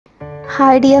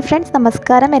Hi dear friends,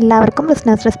 നമസ്കാരം. എല്ലാവർക്കും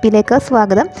business റെസിപ്പിയിലേക്ക്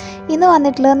സ്വാഗതം. ഇന്ന്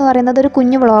വന്നിട്ടുള്ളതെന്ന് പറയുന്നത് ഒരു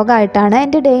കുഞ്ഞു വ്ളോഗായിട്ടാണ്.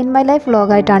 എൻ്റെ ഡേ ഇൻ മൈ ലൈഫ്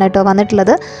വ്ളോഗായിട്ടാണ് കേട്ടോ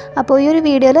വന്നിട്ടുള്ളത്. അപ്പോൾ ഈ ഒരു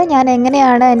വീഡിയോയിൽ ഞാൻ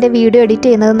എങ്ങനെയാണ് എൻ്റെ വീഡിയോ എഡിറ്റ്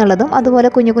ചെയ്യുന്നതെന്നുള്ളതും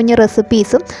അതുപോലെ കുഞ്ഞു കുഞ്ഞു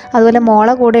റെസിപ്പീസും അതുപോലെ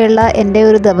മോളെ കൂടെയുള്ള എൻ്റെ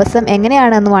ഒരു ദിവസം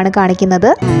എങ്ങനെയാണെന്നുമാണ് കാണിക്കുന്നത്.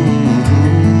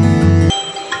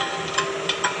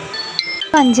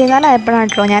 5:15 ആയപ്പോഴാണ്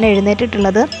കേട്ടോ ഞാൻ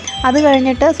എഴുന്നേറ്റിട്ടുള്ളത്. അത്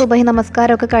കഴിഞ്ഞിട്ട് സുബഹി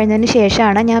നമസ്കാരമൊക്കെ കഴിഞ്ഞതിന്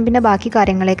ശേഷമാണ് ഞാൻ പിന്നെ ബാക്കി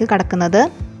കാര്യങ്ങളിലേക്ക് കടക്കുന്നത്.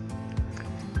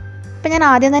 അപ്പോൾ ഞാൻ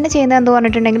ആദ്യം തന്നെ ചെയ്യുന്നത് എന്ത്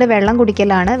പറഞ്ഞിട്ടുണ്ടെങ്കിൽ വെള്ളം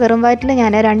കുടിക്കലാണ്. വെറും വയറ്റിൽ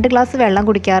ഞാൻ 2 ഗ്ലാസ് വെള്ളം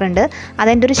കുടിക്കാറുണ്ട്.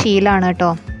 അതെൻ്റെ ഒരു ശീലമാണ്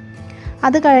കേട്ടോ.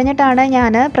 അത് കഴിഞ്ഞിട്ടാണ്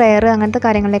ഞാൻ പ്രെയർ അങ്ങനത്തെ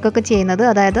കാര്യങ്ങളിലേക്കൊക്കെ ചെയ്യുന്നത്,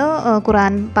 അതായത്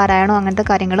ഖുർആൻ പാരായണം അങ്ങനത്തെ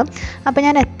കാര്യങ്ങളും. അപ്പോൾ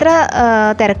ഞാൻ എത്ര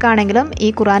തിരക്കാണെങ്കിലും ഈ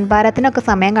ഖുർആൻ പാരായണത്തിനൊക്കെ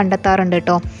സമയം കണ്ടെത്താറുണ്ട്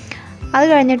കേട്ടോ. അത്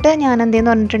കഴിഞ്ഞിട്ട് ഞാൻ എന്തെന്ന്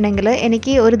പറഞ്ഞിട്ടുണ്ടെങ്കിൽ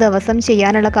എനിക്ക് ഒരു ദിവസം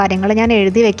ചെയ്യാനുള്ള കാര്യങ്ങൾ ഞാൻ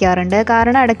എഴുതി വെക്കാറുണ്ട്.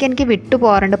 കാരണം ഇടയ്ക്ക് എനിക്ക് വിട്ടു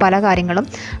പോകാറുണ്ട് പല കാര്യങ്ങളും.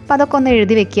 അപ്പോൾ അതൊക്കെ ഒന്ന്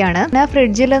എഴുതി വെക്കുകയാണ്. ഞാൻ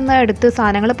ഫ്രിഡ്ജിൽ നിന്ന് എടുത്ത്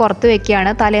സാധനങ്ങൾ പുറത്ത്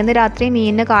വെക്കുകയാണ്. തലേന്ന് രാത്രി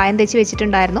മീനിന് കായം തേച്ച്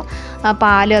വെച്ചിട്ടുണ്ടായിരുന്നു,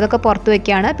 പാല് അതൊക്കെ പുറത്ത്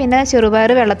വെക്കുകയാണ്. പിന്നെ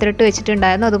ചെറുപയർ വെള്ളത്തിലിട്ട്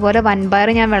വെച്ചിട്ടുണ്ടായിരുന്നു, അതുപോലെ വൻപയർ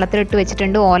ഞാൻ വെള്ളത്തിലിട്ട്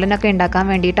വെച്ചിട്ടുണ്ട് ഓലനൊക്കെ ഉണ്ടാക്കാൻ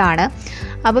വേണ്ടിയിട്ടാണ്.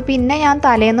 അപ്പോൾ പിന്നെ ഞാൻ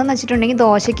തലേന്നെന്ന് വെച്ചിട്ടുണ്ടെങ്കിൽ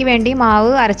ദോശയ്ക്ക് വേണ്ടി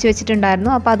മാവ് അരച്ച്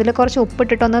വെച്ചിട്ടുണ്ടായിരുന്നു. അപ്പോൾ അതിൽ കുറച്ച്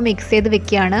ഉപ്പിട്ടിട്ടൊന്ന് മിക്സ് ചെയ്ത്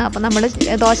വെക്കുകയാണ്. അപ്പോൾ നമ്മൾ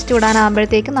ദോശ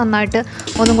ചൂടാനാകുമ്പോഴത്തേക്കും നന്നായിട്ട്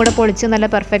ഒന്നും കൂടെ പൊളിച്ച് നല്ല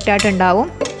പെർഫെക്റ്റ് ആയിട്ട് ഉണ്ടാവും.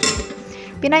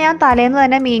 പിന്നെ ഞാൻ തലേന്ന്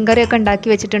തന്നെ മീൻകറിയൊക്കെ ഉണ്ടാക്കി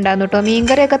വെച്ചിട്ടുണ്ടായിരുന്നു കേട്ടോ.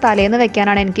 മീൻകറിയൊക്കെ തലേന്ന്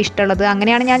വെക്കാനാണ് എനിക്കിഷ്ടമുള്ളത്,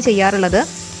 അങ്ങനെയാണ് ഞാൻ ചെയ്യാറുള്ളത്.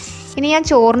 ഇനി ഞാൻ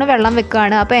ചോറിന് വെള്ളം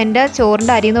വെക്കുകയാണ്. അപ്പോൾ എൻ്റെ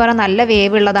ചോറിൻ്റെ അരി എന്ന് പറഞ്ഞാൽ നല്ല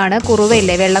വേവുള്ളതാണ്,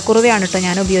 കുറുവയില്ലേ, വെള്ളക്കുറുവയാണ് കേട്ടോ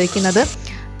ഞാൻ ഉപയോഗിക്കുന്നത്.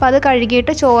 അപ്പോൾ അത്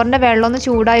കഴുകിയിട്ട് ചോറിൻ്റെ വെള്ളം ഒന്ന്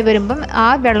ചൂടായി വരുമ്പം ആ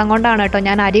വെള്ളം കൊണ്ടാണ് കേട്ടോ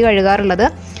ഞാൻ അരി കഴുകാറുള്ളത്.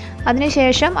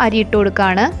 അതിനുശേഷം അരി ഇട്ട്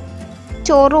കൊടുക്കുകയാണ്.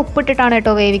 ചോറ് ഉപ്പിട്ടിട്ടാണ്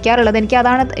കേട്ടോ വേവിക്കാറുള്ളത്, എനിക്ക്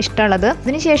അതാണ് ഇഷ്ടമുള്ളത്.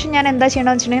 അതിനുശേഷം ഞാൻ എന്താ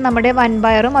ചെയ്യണമെന്ന് വെച്ചിട്ടുണ്ടെങ്കിൽ നമ്മുടെ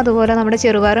വൻപയറും അതുപോലെ നമ്മുടെ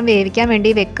ചെറുപയറും വേവിക്കാൻ വേണ്ടി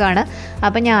വെക്കുകയാണ്.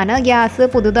 അപ്പോൾ ഞാൻ ഗ്യാസ്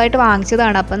പുതുതായിട്ട്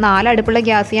വാങ്ങിച്ചതാണ്. അപ്പോൾ 4 അടുപ്പുള്ള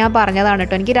ഗ്യാസ് ഞാൻ പറഞ്ഞതാണ്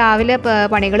കേട്ടോ. എനിക്ക് രാവിലെ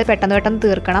പണികൾ പെട്ടെന്ന്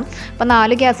തീർക്കണം. അപ്പോൾ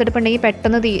 4 ഗ്യാസ് അടുപ്പുണ്ടെങ്കിൽ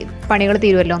പെട്ടെന്ന് പണികൾ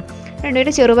തീരുമല്ലോ.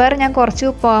 രണ്ടുപേരും ചെറുപയർ ഞാൻ കുറച്ച്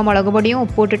മുളക് പൊടിയും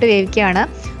ഉപ്പും ഇട്ടിട്ട് വേവിക്കുകയാണ്.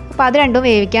 അപ്പോൾ അത് രണ്ടും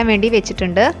വേവിക്കാൻ വേണ്ടി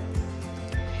വെച്ചിട്ടുണ്ട്.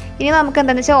 ഇനി നമുക്ക്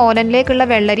എന്താണെന്ന് വെച്ചാൽ ഓലനിലേക്കുള്ള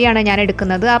വെള്ളരിയാണ് ഞാൻ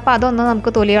എടുക്കുന്നത്. അപ്പോൾ അതൊന്ന്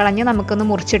നമുക്ക് തൊലി കളഞ്ഞ് നമുക്കൊന്ന്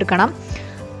മുറിച്ചെടുക്കണം.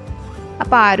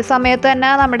 അപ്പോൾ ആ ഒരു സമയത്ത് തന്നെ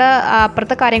നമ്മുടെ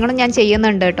അപ്പുറത്തെ കാര്യങ്ങളും ഞാൻ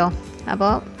ചെയ്യുന്നുണ്ട് കേട്ടോ.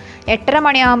 അപ്പോൾ 8:30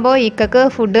 മണിയാകുമ്പോൾ ഇക്കക്ക്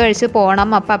ഫുഡ് കഴിച്ച് പോകണം.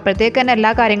 അപ്പോൾ അപ്പോഴത്തേക്ക് തന്നെ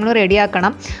എല്ലാ കാര്യങ്ങളും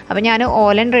റെഡിയാക്കണം. അപ്പോൾ ഞാൻ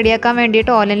ഓലൻ റെഡിയാക്കാൻ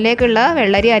വേണ്ടിയിട്ട് ഓലനിലേക്കുള്ള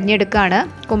വെള്ളരി അരിഞ്ഞെടുക്കുകയാണ്.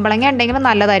 കുമ്പളങ്ങ ഉണ്ടെങ്കിലും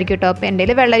നല്ലതായിരിക്കും കേട്ടോ. അപ്പോൾ എൻ്റെ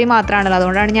കയ്യിൽ വെള്ളരി മാത്രമാണല്ലോ,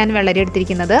 അതുകൊണ്ടാണ് ഞാൻ വെള്ളരി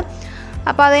എടുത്തിരിക്കുന്നത്.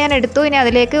 അപ്പോൾ അത് ഞാൻ എടുത്തു. ഇനി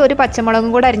അതിലേക്ക് ഒരു പച്ചമുളകും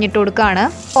കൂടെ അരിഞ്ഞിട്ട് കൊടുക്കുകയാണ്.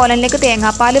 ഓലനിലേക്ക്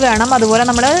തേങ്ങാപ്പാൽ വേണം, അതുപോലെ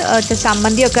നമ്മൾ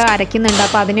ചമ്മന്തിയൊക്കെ അരയ്ക്കുന്നുണ്ട്.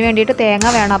 അപ്പോൾ അതിന് വേണ്ടിയിട്ട് തേങ്ങ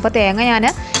വേണം. അപ്പോൾ തേങ്ങ ഞാൻ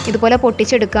ഇതുപോലെ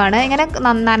പൊട്ടിച്ചെടുക്കുകയാണ്. ഇങ്ങനെ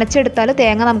നനച്ചെടുത്താൽ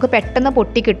തേങ്ങ നമുക്ക് പെട്ടെന്ന്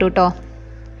പൊട്ടി കിട്ടും കേട്ടോ.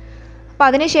 അപ്പോൾ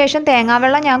അതിനുശേഷം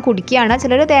തേങ്ങാവെള്ളം ഞാൻ കുടിക്കുകയാണ്.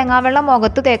 ചിലർ തേങ്ങാവെള്ളം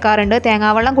മുഖത്ത് തേക്കാറുണ്ട്,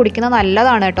 തേങ്ങാവെള്ളം കുടിക്കുന്നത്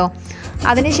നല്ലതാണ് കേട്ടോ.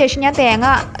 അതിനുശേഷം ഞാൻ തേങ്ങ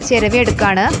ചിരവി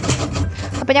എടുക്കുകയാണ്.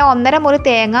 അപ്പോൾ ഞാൻ 1.5 മുറി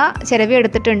തേങ്ങ ചിരവി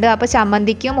എടുത്തിട്ടുണ്ട്. അപ്പോൾ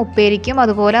ചമ്മന്തിക്കും ഉപ്പേരിക്കും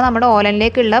അതുപോലെ നമ്മുടെ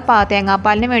ഓലനിലേക്കുള്ള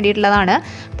തേങ്ങാപ്പാലിന് വേണ്ടിയിട്ടുള്ളതാണ്.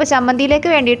 അപ്പോൾ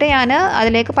ചമ്മന്തിയിലേക്ക് വേണ്ടിയിട്ട് ഞാൻ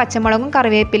അതിലേക്ക് പച്ചമുളകും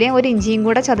കറിവേപ്പിലയും ഒരു ഇഞ്ചിയും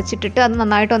കൂടെ ചതച്ചിട്ടിട്ട് അത്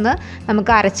നന്നായിട്ടൊന്ന്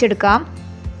നമുക്ക് അരച്ചെടുക്കാം.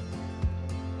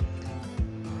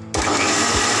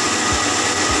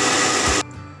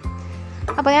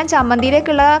 അപ്പോൾ ഞാൻ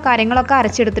ചമ്മന്തിയിലേക്കുള്ള കാര്യങ്ങളൊക്കെ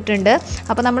അരച്ചെടുത്തിട്ടുണ്ട്.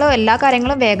 അപ്പോൾ നമ്മൾ എല്ലാ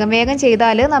കാര്യങ്ങളും വേഗം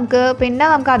ചെയ്താൽ നമുക്ക്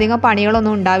അധികം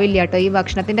പണികളൊന്നും ഉണ്ടാവില്ല കേട്ടോ ഈ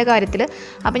ഭക്ഷണത്തിൻ്റെ കാര്യത്തിൽ.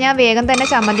 അപ്പോൾ ഞാൻ വേഗം തന്നെ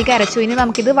ചമ്മന്തിക്ക് അരച്ചു. ഇനി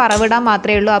നമുക്കിത് വറവിടാൻ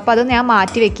മാത്രമേ ഉള്ളൂ. അപ്പോൾ അത് ഞാൻ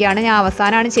മാറ്റി വെക്കുകയാണ്, ഞാൻ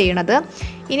അവസാനമാണ് ചെയ്യണത്.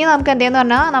 ഇനി നമുക്ക് എന്തെന്ന്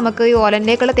പറഞ്ഞാൽ നമുക്ക് ഈ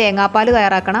ഓലനിലേക്കുള്ള തേങ്ങാപ്പാൽ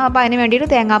തയ്യാറാക്കണം. അപ്പോൾ അതിന് വേണ്ടിയിട്ട്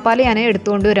തേങ്ങാപ്പാൽ ഞാൻ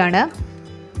എടുത്തുകൊണ്ട് വരികയാണ്.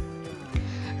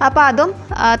 അപ്പോൾ അതും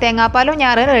തേങ്ങാപ്പാലും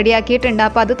ഞാൻ റെഡിയാക്കിയിട്ടുണ്ട്.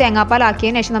 അപ്പോൾ അത്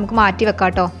തേങ്ങാപ്പാലാക്കിയതിന് ശേഷം നമുക്ക് മാറ്റി വെക്കാം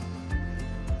കേട്ടോ.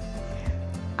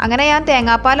 അങ്ങനെ ഞാൻ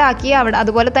തേങ്ങാപ്പാലാക്കി.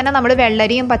 അതുപോലെ തന്നെ നമ്മൾ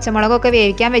വെള്ളരിയും പച്ചമുളകൊക്കെ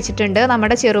വേവിക്കാൻ വെച്ചിട്ടുണ്ട്.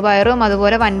 നമ്മുടെ ചെറുപയറും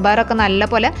അതുപോലെ വൻപയറൊക്കെ നല്ല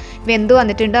പോലെ വെന്ത്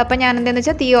വന്നിട്ടുണ്ട്. അപ്പോൾ ഞാൻ എന്താണെന്ന്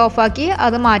വെച്ചാൽ തീ ഓഫാക്കി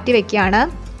അത് മാറ്റി വെക്കുകയാണ്.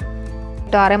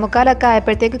 6:45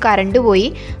 ആയപ്പോഴത്തേക്ക് കറണ്ട് പോയി.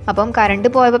 അപ്പം കറണ്ട്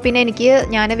പോയപ്പോൾ പിന്നെ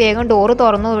ഞാൻ വേഗം ഡോറ്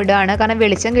തുറന്നു വിടുകയാണ്, കാരണം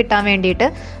വെളിച്ചം കിട്ടാൻ വേണ്ടിയിട്ട്.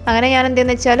 അങ്ങനെ ഞാൻ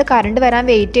എന്താണെന്ന് വെച്ചാൽ കറണ്ട് വരാൻ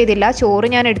വെയിറ്റ് ചെയ്തില്ല. ചോറ്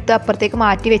ഞാൻ എടുത്ത് അപ്പുറത്തേക്ക്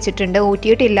മാറ്റി വെച്ചിട്ടുണ്ട്,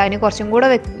 ഊറ്റിയിട്ടില്ല. ഇനി കുറച്ചും കൂടെ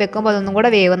വെക്കുമ്പോൾ അതൊന്നും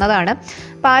കൂടെ വേവുന്നതാണ്.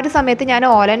 അപ്പോൾ ആ ഒരു സമയത്ത് ഞാൻ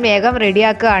ഓലൻ വേഗം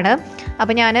റെഡിയാക്കുകയാണ്.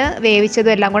 അപ്പോൾ ഞാൻ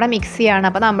വേവിച്ചതും എല്ലാം കൂടെ മിക്സ് ചെയ്യുകയാണ്.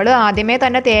 അപ്പോൾ നമ്മൾ ആദ്യമേ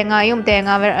തന്നെ തേങ്ങായും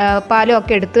പാലും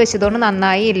ഒക്കെ എടുത്ത് വെച്ചതുകൊണ്ട്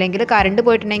നന്നായി, ഇല്ലെങ്കിൽ കറണ്ട്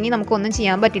പോയിട്ടുണ്ടെങ്കിൽ നമുക്കൊന്നും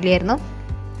ചെയ്യാൻ പറ്റില്ലായിരുന്നു.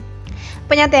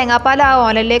 അപ്പോൾ ഞാൻ തേങ്ങാപ്പാൽ ആ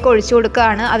ഓലനിലേക്ക് ഒഴിച്ചു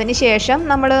കൊടുക്കുകയാണ്. അതിന് ശേഷം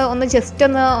നമ്മൾ ഒന്ന് ജസ്റ്റ്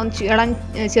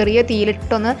ചെറിയ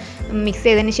തീയിലിട്ടൊന്ന് മിക്സ്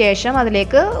ചെയ്തതിന് ശേഷം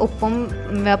അതിലേക്ക് ഉപ്പും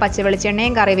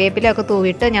പച്ചവെളിച്ചെണ്ണയും കറിവേപ്പിലയും ഒക്കെ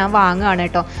തൂവിയിട്ട് ഞാൻ വാങ്ങുകയാണ്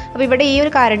കേട്ടോ. അപ്പോൾ ഇവിടെ ഈ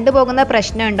ഒരു കറണ്ട് പോകുന്ന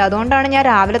പ്രശ്നമുണ്ട്, അതുകൊണ്ടാണ് ഞാൻ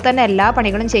രാവിലെ തന്നെ എല്ലാ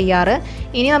പണികളും ചെയ്യാറ്.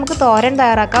 ഇനി നമുക്ക് തോരൻ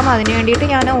തയ്യാറാക്കാം. അതിന് വേണ്ടിയിട്ട്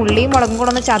ഞാൻ ഉള്ളിയും മുളകും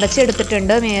കൂടെ ഒന്ന്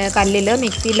ചതച്ചെടുത്തിട്ടുണ്ട്. കല്ലിൽ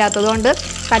മിക്സി ഇല്ലാത്തതുകൊണ്ട്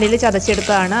കല്ലിൽ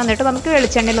ചതച്ചെടുക്കുകയാണ്. എന്നിട്ട് നമുക്ക്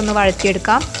വെളിച്ചെണ്ണയിലൊന്ന്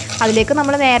വഴറ്റിയെടുക്കാം. അതിലേക്ക്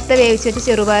നമ്മൾ നേരത്തെ വേവിച്ച് വെച്ച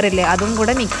ചെറുപയറില്ലേ അതും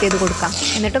കൂടെ മിക്സ് ചെയ്ത് കൊടുക്കാം.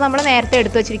 എന്നിട്ട് നമ്മൾ നേരത്തെ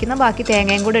എടുത്ത് വെച്ചിരിക്കുന്ന ബാക്കി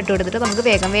തേങ്ങയും കൂടെ ഇട്ട് കൊടുത്തിട്ട് നമുക്ക്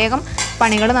വേഗം വേഗം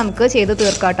പണികൾ നമുക്ക് ചെയ്ത്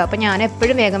തീർക്കാം കേട്ടോ. അപ്പോൾ ഞാൻ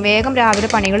എപ്പോഴും വേഗം വേഗം രാവിലെ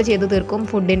പണികൾ ചെയ്ത് തീർക്കും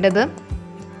ഫുഡിൻ്റെത്.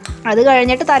 അത്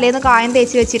കഴിഞ്ഞിട്ട് തലേന്ന് കായം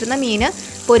തേച്ച് വെച്ചിരുന്ന മീൻ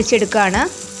പൊരിച്ചെടുക്കുകയാണ്.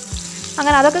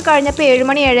 അങ്ങനെ അതൊക്കെ കഴിഞ്ഞപ്പോൾ 7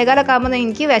 മണി 7:15 ആകുമ്പോൾ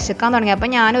എനിക്ക് വിശക്കാൻ തുടങ്ങി. അപ്പോൾ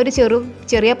ഞാനൊരു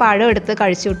ചെറിയ പഴം എടുത്ത്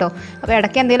കഴിച്ചു കേട്ടോ. അപ്പോൾ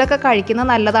ഇടയ്ക്ക് എന്തെങ്കിലുമൊക്കെ കഴിക്കുന്നത്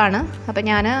നല്ലതാണ്. അപ്പോൾ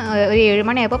ഞാൻ ഒരു 7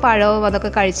 മണിയായപ്പോൾ പഴവും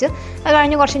അതൊക്കെ കഴിച്ച് അത്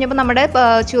കഴിഞ്ഞ് കുറച്ച് കഴിഞ്ഞപ്പോൾ നമ്മുടെ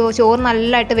ചോറ്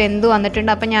നല്ലതായിട്ട് വെന്ത്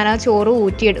വന്നിട്ടുണ്ട്. അപ്പോൾ ഞാൻ ആ ചോറ്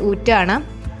ഊറ്റുകയാണ്.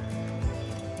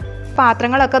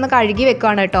 പാത്രങ്ങളൊക്കെ ഒന്ന് കഴുകി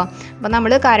വെക്കുകയാണ് കേട്ടോ. അപ്പോൾ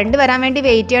നമ്മൾ കറണ്ട് വരാൻ വേണ്ടി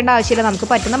വെയിറ്റ് ചെയ്യേണ്ട ആവശ്യമില്ല, നമുക്ക്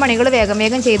പറ്റുന്ന പണികൾ വേഗം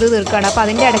വേഗം ചെയ്ത് തീർക്കുകയാണ്. അപ്പോൾ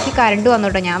അതിൻ്റെ ഇടയ്ക്ക് കറണ്ട് വന്നു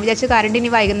കേട്ടോ. ഞാൻ വിചാരിച്ചു കറണ്ട്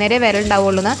ഇനി വൈകുന്നേരം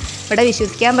വരലുണ്ടാവുള്ളൂ എന്ന്. ഇവിടെ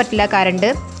വിശ്വസിക്കാൻ പറ്റില്ല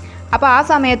കറണ്ട്. അപ്പോൾ ആ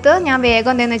സമയത്ത് ഞാൻ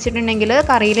വേഗം എന്താണെന്ന് വെച്ചിട്ടുണ്ടെങ്കിൽ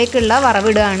കറിയിലേക്കുള്ള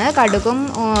വറവിടുകയാണ്. കടുകും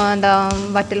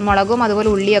വറ്റൽമുളകും അതുപോലെ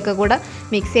ഉള്ളിയൊക്കെ കൂടെ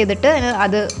മിക്സ് ചെയ്തിട്ട്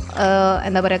അത്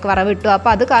എന്താ പറയുക വറവിട്ടു. അപ്പോൾ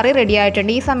അത് കറി റെഡി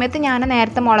ആയിട്ടുണ്ട്. ഈ സമയത്ത് ഞാൻ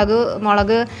നേരത്തെ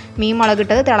മീൻ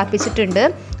മുളകിട്ടത് തിളപ്പിച്ചിട്ടുണ്ട്.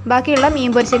 ബാക്കിയുള്ള മീൻ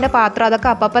പൊരിച്ചതിൻ്റെ പാത്രം അതൊക്കെ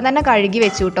അപ്പം തന്നെ കഴുകി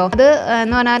വെച്ചു കേട്ടോ. അത്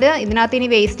എന്ന് പറഞ്ഞാൽ ഇതിനകത്ത് ഇനി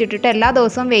വേസ്റ്റ് ഇട്ടിട്ട് എല്ലാ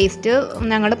ദിവസവും വേസ്റ്റ്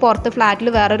ഞങ്ങൾ പുറത്ത് ഫ്ലാറ്റിൽ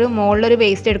വേറൊരു മുകളിലൊരു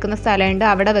വേസ്റ്റ് എടുക്കുന്ന സ്ഥലമുണ്ട്,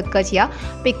 അവിടെ വെക്കുക ചെയ്യുക.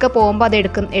 അപ്പോൾ ഇക്ക പോകുമ്പോൾ അത്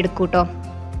എടുക്കും കേട്ടോ.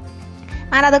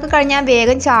 അങ്ങനെ അതൊക്കെ കഴിഞ്ഞ് ഞാൻ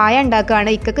വേഗം ചായ ഉണ്ടാക്കുകയാണ്.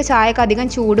 ഇക്കക്ക് ചായക്ക് അധികം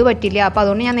ചൂട് പറ്റില്ല. അപ്പോൾ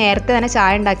അതുകൊണ്ട് ഞാൻ നേരത്തെ തന്നെ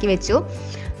ചായ ഉണ്ടാക്കി വെച്ചു.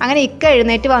 അങ്ങനെ ഇക്ക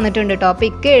എഴുന്നേറ്റ് വന്നിട്ടുണ്ട് കേട്ടോ. അപ്പോൾ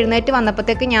ഇക്ക എഴുന്നേറ്റ്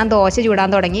വന്നപ്പോഴത്തേക്ക് ഞാൻ ദോശ ചൂടാൻ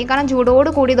തുടങ്ങി. കാരണം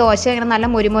ചൂടോട് കൂടി ദോശ ഇങ്ങനെ നല്ല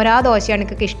മൊരിമൊരാ ദോശയാണ്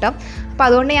ഇക്കക്ക് ഇഷ്ടം. അപ്പോൾ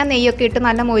അതുകൊണ്ട് ഞാൻ നെയ്യൊക്കെ ഇട്ട്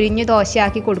നല്ല മൊരിഞ്ഞ്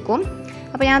ദോശയാക്കി കൊടുക്കും.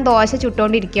 അപ്പോൾ ഞാൻ ദോശ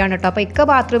ചുട്ടുകൊണ്ടിരിക്കുകയാണ് കേട്ടോ. അപ്പോൾ ഇക്ക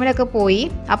ബാത്റൂമിലൊക്കെ പോയി.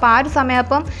 അപ്പോൾ ആ ഒരു സമയം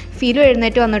അപ്പം ഫിലു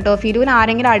എഴുന്നേറ്റ് വന്നിട്ടോ. ഫിലുവിന്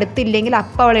ആരെങ്കിലും അടുത്തില്ലെങ്കിൽ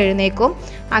അപ്പം അവൾ എഴുന്നേക്കും.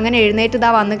 അങ്ങനെ എഴുന്നേറ്റ് ഇതാ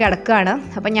വന്ന് കിടക്കുകയാണ്.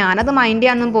 അപ്പോൾ ഞാനത് മൈൻഡ്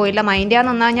ചെയ്യാനൊന്നും പോയില്ല. മൈൻഡ് ചെയ്യാൻ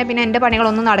വന്നു കഴിഞ്ഞാൽ പിന്നെ എൻ്റെ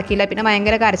പണികളൊന്നും നടക്കില്ല, പിന്നെ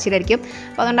ഭയങ്കര കരച്ചിലായിരിക്കും.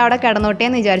 അപ്പോൾ അതുകൊണ്ട് അവിടെ കിടന്നോട്ടേ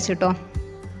എന്ന് വിചാരിച്ചിട്ടോ.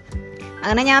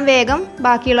 അങ്ങനെ ഞാൻ വേഗം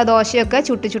ബാക്കിയുള്ള ദോശയൊക്കെ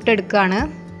ചുട്ടെടുക്കുകയാണ്.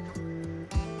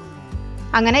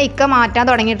 അങ്ങനെ ഇക്ക മാറ്റാൻ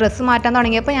തുടങ്ങി, ഡ്രസ്സ് മാറ്റാൻ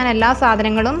തുടങ്ങിയപ്പോൾ ഞാൻ എല്ലാ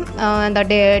സാധനങ്ങളും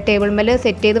ടേബിൾ മേൽ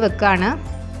സെറ്റ് ചെയ്ത് വെക്കുകയാണ്.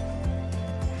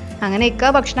 അങ്ങനെ ഇക്ക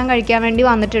ഭക്ഷണം കഴിക്കാൻ വേണ്ടി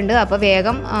വന്നിട്ടുണ്ട്. അപ്പോൾ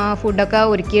വേഗം ഫുഡൊക്കെ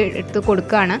ഒരുക്കി എടുത്ത്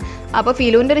കൊടുക്കുകയാണ്. അപ്പോൾ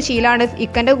ഫിലുവിൻ്റെ ഒരു ശീലമാണ്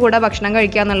ഇക്കൻ്റെ കൂടെ ഭക്ഷണം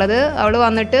കഴിക്കുക എന്നുള്ളത്. അവൾ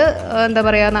വന്നിട്ട് എന്താ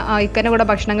പറയുക ഇക്കൻ്റെ കൂടെ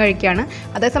ഭക്ഷണം കഴിക്കുകയാണ്.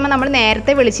 അതേസമയം നമ്മൾ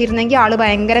നേരത്തെ വിളിച്ചിരുന്നെങ്കിൽ ആൾ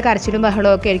ഭയങ്കര കരച്ചിലും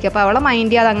ബഹളവും ഒക്കെ ആയിരിക്കും. അപ്പോൾ അവളെ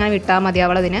മൈൻഡ് ചെയ്യാതെ അങ്ങനെ വിട്ടാൽ മതി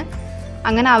അവളതിന്.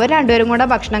 അങ്ങനെ അവർ രണ്ടുപേരും കൂടെ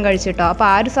ഭക്ഷണം കഴിച്ചിട്ടോ. അപ്പോൾ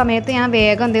ആ ഒരു സമയത്ത് ഞാൻ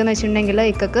വേഗം എന്തെന്ന് വെച്ചിട്ടുണ്ടെങ്കിൽ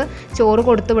ഇക്കക്ക് ചോറ്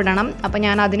കൊടുത്ത് വിടണം. അപ്പോൾ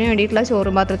ഞാൻ അതിന് വേണ്ടിയിട്ടുള്ള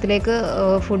ചോറും പാത്രത്തിലേക്ക്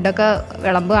ഫുഡൊക്കെ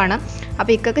വിളമ്പുകയാണ്.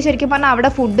 അപ്പോൾ ഇക്കക്ക് ശരിക്കും പറഞ്ഞാൽ അവിടെ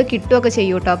ഫുഡ് കിട്ടുകയൊക്കെ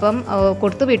ചെയ്യും കേട്ടോ. അപ്പം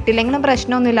കൊടുത്ത് വിട്ടില്ലെങ്കിലും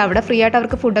പ്രശ്നമൊന്നുമില്ല, അവിടെ ഫ്രീ ആയിട്ട്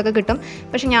അവർക്ക് ഫുഡൊക്കെ കിട്ടും.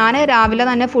 പക്ഷെ ഞാൻ രാവിലെ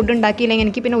തന്നെ ഫുഡ് ഉണ്ടാക്കിയില്ലെങ്കിൽ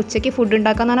എനിക്ക് പിന്നെ ഉച്ചയ്ക്ക് ഫുഡ്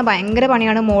ഉണ്ടാക്കുക എന്ന് പറഞ്ഞാൽ ഭയങ്കര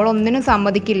പണിയാണ്. മോളൊന്നിനും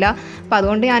സമ്മതിക്കില്ല. അപ്പോൾ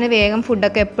അതുകൊണ്ട് ഞാൻ വേഗം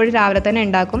ഫുഡൊക്കെ എപ്പോഴും രാവിലെ തന്നെ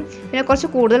ഉണ്ടാക്കും. പിന്നെ കുറച്ച്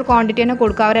കൂടുതൽ ക്വാണ്ടിറ്റി തന്നെ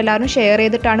കൊടുക്കുക. അവരെല്ലാവരും ഷെയർ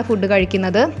ചെയ്തിട്ടാണ് ഫുഡ്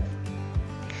കഴിക്കുന്നത്.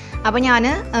 അപ്പോൾ ഞാൻ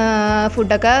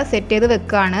ഫുഡൊക്കെ സെറ്റ് ചെയ്ത്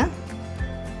വെക്കുകയാണ്.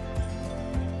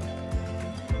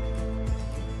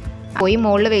 പോയി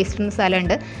മുകളിൽ വേസ്റ്റ് ഇടുന്ന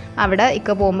സ്ഥലമുണ്ട്, അവിടെ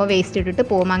ഇക്ക പോകുമ്പോൾ വേസ്റ്റ് ഇട്ടിട്ട്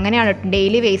പോകും. അങ്ങനെയാണ്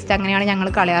ഡെയിലി വേസ്റ്റ് അങ്ങനെയാണ് ഞങ്ങൾ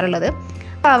കളയാറുള്ളത്.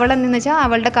 അപ്പോൾ അവളെന്തെന്ന് വെച്ചാൽ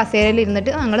അവളുടെ കസേരയിൽ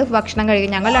ഇരുന്നിട്ട് ഞങ്ങൾ ഭക്ഷണം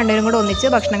കഴിക്കും. ഞങ്ങൾ രണ്ടുപേരും കൂടെ ഒന്നിച്ച്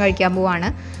ഭക്ഷണം കഴിക്കാൻ പോവാണ്.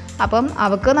 അപ്പം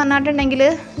അവൾക്ക് നന്നായിട്ടുണ്ടെങ്കിൽ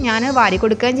ഞാൻ വാരി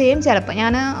കൊടുക്കുകയും ചെയ്യും. ചിലപ്പോൾ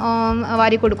ഞാൻ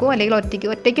വാരി കൊടുക്കും, അല്ലെങ്കിൽ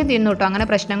ഒറ്റയ്ക്കും തിന്നു കേട്ടോ. അങ്ങനെ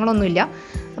പ്രശ്നങ്ങളൊന്നുമില്ല.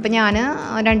 അപ്പോൾ ഞാൻ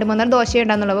 2-3 ദോശ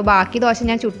ഉണ്ടാകുന്നുള്ളൂ. അപ്പോൾ ബാക്കി ദോശ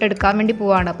ഞാൻ ചുട്ടെടുക്കാൻ വേണ്ടി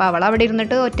പോവാണ്. അപ്പോൾ അവൾ അവിടെ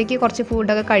ഇരുന്നിട്ട് ഒറ്റയ്ക്ക് കുറച്ച്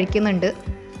ഫുഡൊക്കെ കഴിക്കുന്നുണ്ട്.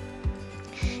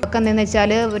 ഒക്കെ എന്താണെന്ന്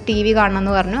വെച്ചാൽ TV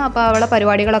കാണണമെന്ന് പറഞ്ഞു. അപ്പോൾ അവളെ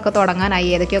പരിപാടികളൊക്കെ തുടങ്ങാനായി,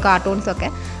 ഏതൊക്കെയോ കാർട്ടൂൺസൊക്കെ.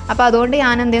 അപ്പോൾ അതുകൊണ്ട്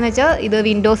ഞാൻ എന്താണെന്ന് വെച്ചാൽ ഇത്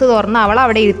വിൻഡോസ് തുറന്ന് അവളെ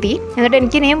അവിടെ ഇരുത്തി. എന്നിട്ട്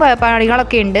എനിക്ക് ഇനിയും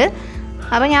പണികളൊക്കെ ഉണ്ട്.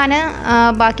 അപ്പോൾ ഞാൻ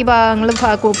ബാക്കി ഭാഗങ്ങൾ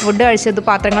ഫുഡ് കഴിച്ചത്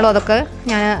പാത്രങ്ങളും അതൊക്കെ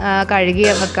ഞാൻ കഴുകി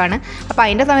വെക്കാണ്. അപ്പോൾ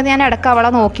അതിൻ്റെ സമയത്ത് ഞാൻ ഇടയ്ക്ക്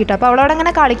അവളെ നോക്കിയിട്ട്, അപ്പോൾ അവളവിടെ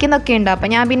ഇങ്ങനെ കളിക്കുന്നൊക്കെ ഉണ്ട്.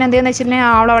 അപ്പോൾ ഞാൻ പിന്നെ എന്താണെന്ന്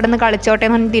വെച്ചിട്ടുണ്ടെങ്കിൽ അവളവിടെ നിന്ന് കളിച്ചോട്ടെ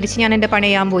എന്ന് പറഞ്ഞ് തിരിച്ച് ഞാൻ എൻ്റെ പണി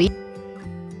ചെയ്യാൻ പോയി.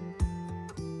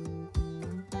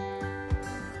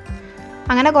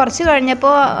 അങ്ങനെ കുറച്ച്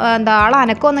കഴിഞ്ഞപ്പോൾ ആൾ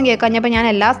അനക്കമൊന്നും കേൾക്കഞ്ഞപ്പോൾ ഞാൻ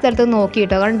എല്ലാ സ്ഥലത്തും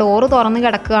നോക്കിയിട്ട്, കാരണം ഡോറ് തുറന്ന്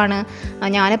കിടക്കുകയാണ്.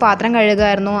 ഞാൻ പാത്രം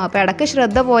കഴുകുമായിരുന്നു. അപ്പോൾ ഇടയ്ക്ക്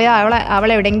ശ്രദ്ധ പോയാൽ അവൾ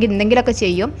എവിടെയെങ്കിലും എന്തെങ്കിലുമൊക്കെ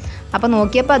ചെയ്യും. അപ്പോൾ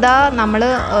നോക്കിയപ്പോൾ അതാ നമ്മൾ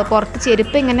പുറത്ത്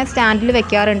ചെരുപ്പ് ഇങ്ങനെ സ്റ്റാൻഡിൽ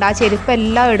വെക്കാറുണ്ട്. ആ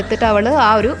ചെരുപ്പെല്ലാം എടുത്തിട്ട് അവൾ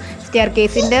ആ ഒരു സ്റ്റെയർ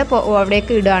കേസിൻ്റെ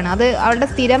അവിടേക്ക് ഇടുകയാണ്. അത് അവളുടെ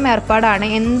സ്ഥിരം ഏർപ്പാടാണ്.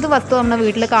 എന്ത് വസ്തു നമ്മുടെ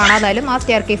വീട്ടിൽ കാണാതായാലും ആ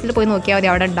സ്റ്റെയർ കേസിൽ പോയി നോക്കിയാൽ മതി,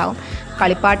 അവിടെ ഉണ്ടാവും.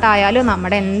 കളിപ്പാട്ടായാലും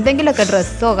നമ്മുടെ എന്തെങ്കിലുമൊക്കെ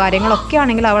ഡ്രസ്സോ കാര്യങ്ങളൊക്കെ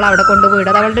ആണെങ്കിൽ അവൾ അവിടെ കൊണ്ടുപോയി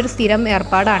ഇടും. അത് അവളുടെ ഒരു സ്ഥിരം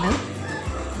ഏർപ്പാടാണ്.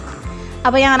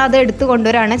 അപ്പോൾ ഞാനത് എടുത്ത്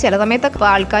കൊണ്ടുവരാണ്. ചില സമയത്തൊക്കെ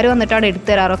ആൾക്കാർ വന്നിട്ടാണ് എടുത്തു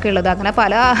തരാറൊക്കെ ഉള്ളത്. അങ്ങനെ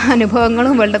പല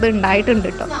അനുഭവങ്ങളും ഉള്ളത് ഉണ്ടായിട്ടുണ്ട്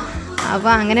കേട്ടോ.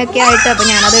 അപ്പോൾ അങ്ങനെയൊക്കെ ആയിട്ട് അപ്പോൾ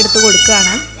ഞാനത് എടുത്ത്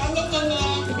കൊടുക്കുകയാണ്.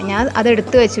 പിന്നെ ഞാൻ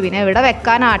അതെടുത്ത് വെച്ചു. പിന്നെ ഇവിടെ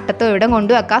വെക്കാൻ അട്ടത്തോ ഇവിടെ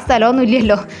കൊണ്ട് വെക്കാൻ സ്ഥലമൊന്നും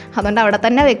ഇല്ലല്ലോ, അതുകൊണ്ട് അവിടെ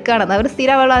തന്നെ വെക്കുകയാണ്. അത് അവർ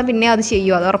സ്ഥിരം പിന്നെ അത്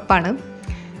ചെയ്യും, അത് ഉറപ്പാണ്.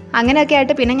 അങ്ങനെയൊക്കെ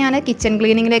ആയിട്ട് പിന്നെ ഞാൻ കിച്ചൺ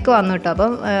ക്ലീനിങ്ങിലേക്ക് വന്നു കേട്ടോ.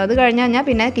 അപ്പം അത് കഴിഞ്ഞ് കഴിഞ്ഞാൽ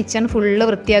പിന്നെ കിച്ചൺ ഫുള്ള്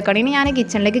വൃത്തിയാക്കണം. ഇനി ഞാൻ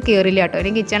കിച്ചണിലേക്ക് കയറില്ല കേട്ടോ.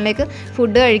 ഇനി കിച്ചണിലേക്ക്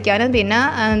ഫുഡ് കഴിക്കാനും പിന്നെ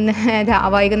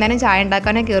വൈകുന്നേരം ചായ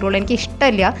ഉണ്ടാക്കാനേ കയറുള്ളൂ. എനിക്ക്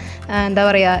ഇഷ്ടമില്ല എന്താ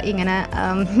പറയുക ഇങ്ങനെ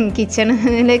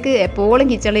കിച്ചണിലേക്ക് എപ്പോഴും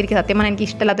കിച്ചണിലിരിക്കുക. സത്യം പറഞ്ഞാൽ എനിക്ക്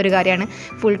ഇഷ്ടമില്ലാത്തൊരു കാര്യമാണ്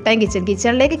ഫുൾ ടൈം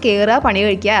കിച്ചണിലേക്ക് കയറുക, പണി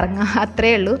കഴിക്കുക, ഇറങ്ങുക,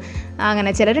 അത്രയേ ഉള്ളൂ. അങ്ങനെ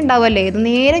ചിലരുണ്ടാവുമല്ലേ ഇത്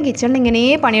നേരം കിച്ചണിൽ ഇങ്ങനെ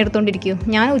പണിയെടുത്തുകൊണ്ടിരിക്കും.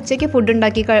 ഞാൻ ഉച്ചയ്ക്ക് ഫുഡ്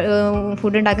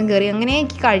ഉണ്ടാക്കാൻ കയറി അങ്ങനെ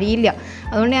എനിക്ക് കഴിയില്ല.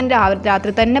 അതുകൊണ്ട് ഞാൻ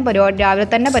രാവിലെ തന്നെ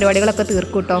പരിപാടികളൊക്കെ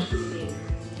തീർക്കും കേട്ടോ.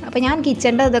 അപ്പോൾ ഞാൻ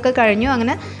കിച്ചണിൻ്റെ ഇതൊക്കെ കഴിഞ്ഞു.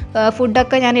 അങ്ങനെ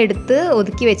ഫുഡൊക്കെ ഞാൻ എടുത്ത്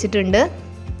ഒതുക്കി വെച്ചിട്ടുണ്ട്.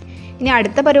 ഇനി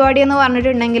അടുത്ത പരിപാടി എന്ന്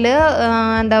പറഞ്ഞിട്ടുണ്ടെങ്കിൽ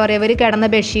എന്താ പറയുക ഇവർ കിടന്ന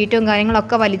ബെഡ്ഷീറ്റും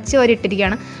കാര്യങ്ങളൊക്കെ വലിച്ച്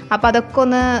വരിട്ടിരിക്കുകയാണ്. അപ്പോൾ അതൊക്കെ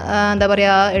ഒന്ന് എന്താ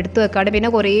പറയുക എടുത്ത് വെക്കാണ്ട് പിന്നെ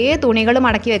കുറേ തുണികൾ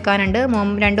മടക്കി വെക്കാനുണ്ട്.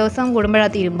 2 ദിവസം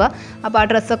കൂടുമ്പോഴാണ് തിരുമ്പുക. അപ്പോൾ ആ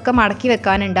ഡ്രസ്സൊക്കെ മടക്കി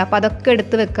വെക്കാനുണ്ട്. അപ്പോൾ അതൊക്കെ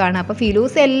എടുത്ത് വെക്കുകയാണ്. അപ്പോൾ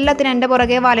ഫിലൂസ് എല്ലാത്തിനും എൻ്റെ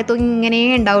പുറകെ വലത്തും ഇങ്ങനെ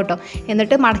ഉണ്ടാവും കേട്ടോ.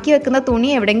 എന്നിട്ട് മടക്കി വെക്കുന്ന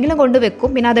തുണി എവിടെയെങ്കിലും കൊണ്ട് വെക്കും,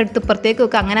 പിന്നെ അതെടുത്ത് ഇപ്പുറത്തേക്ക്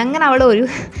വെക്കും. അങ്ങനെ അവൾ ഒരു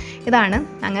ഇതാണ്.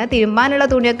 അങ്ങനെ തിരുമ്പാനുള്ള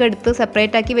തുണിയൊക്കെ എടുത്ത്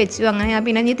സെപ്പറേറ്റ് ആക്കി വെച്ചു. അങ്ങനെ ഞാൻ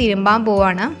പിന്നെ ഇനി തിരുമ്പാൻ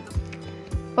പോവാണ്.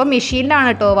 അപ്പോൾ മെഷീനിലാണ്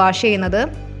കേട്ടോ വാഷ് ചെയ്യുന്നത്.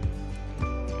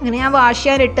 അങ്ങനെ ഞാൻ വാഷ്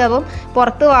ചെയ്യാനിട്ട് അപ്പം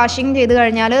പുറത്ത് വാഷിങ് ചെയ്ത്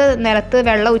കഴിഞ്ഞാൽ നിലത്ത്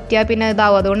വെള്ളം ഉറ്റിയാൽ പിന്നെ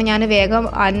ഇതാവും. അതുകൊണ്ട് ഞാൻ വേഗം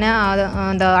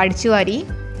അടിച്ചു വാരി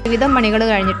വിവിധം പണികൾ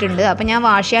കഴിഞ്ഞിട്ടുണ്ട്. അപ്പോൾ ഞാൻ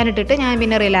വാഷ് ചെയ്യാനിട്ടിട്ട് ഞാൻ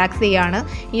പിന്നെ റിലാക്സ് ചെയ്യാണ്.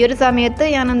 ഈ ഒരു സമയത്ത്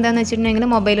ഞാൻ എന്താണെന്ന് വെച്ചിട്ടുണ്ടെങ്കിൽ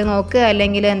മൊബൈൽ നോക്കുക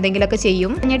അല്ലെങ്കിൽ എന്തെങ്കിലുമൊക്കെ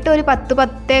ചെയ്യും. എന്നിട്ട് ഒരു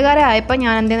 10-10:15 ആയപ്പോൾ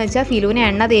ഞാൻ എന്താണെന്ന് വെച്ചാൽ ഫിലൂനെ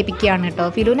എണ്ണ തേപ്പിക്കുകയാണ് കേട്ടോ.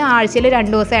 ഫിലൂനെ ആഴ്ചയിൽ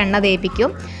 2 ദിവസം എണ്ണ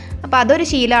തേപ്പിക്കും. അപ്പോൾ അതൊരു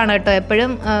ശീലമാണ് കേട്ടോ.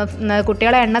 എപ്പോഴും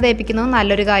കുട്ടികളെ എണ്ണ തേപ്പിക്കുന്നത്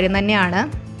നല്ലൊരു കാര്യം തന്നെയാണ്.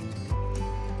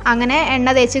 അങ്ങനെ എണ്ണ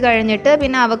തേച്ച് കഴിഞ്ഞിട്ട്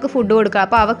പിന്നെ അവൾക്ക് ഫുഡ് കൊടുക്കുക.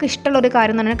 അപ്പോൾ അവൾക്ക് ഇഷ്ടമുള്ളൊരു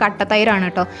കാര്യം എന്ന് പറഞ്ഞാൽ കട്ടത്തൈരാണ്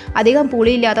കേട്ടോ. അധികം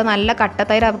പുളിയില്ലാത്ത നല്ല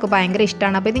കട്ടത്തൈര് അവൾക്ക് ഭയങ്കര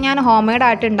ഇഷ്ടമാണ്. അപ്പോൾ ഇത് ഞാൻ ഹോം മെയ്ഡ്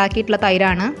ആയിട്ട് ഉണ്ടാക്കിയിട്ടുള്ള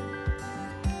തൈരാണ്.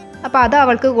 അപ്പോൾ അത്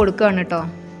അവൾക്ക് കൊടുക്കുകയാണ് കേട്ടോ.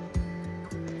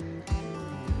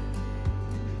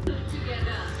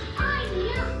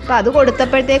 അപ്പോൾ അത്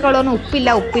കൊടുത്തപ്പോഴത്തേക്കുള്ളൊന്നും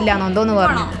ഉപ്പില്ല എന്തോന്ന്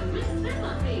പറഞ്ഞു.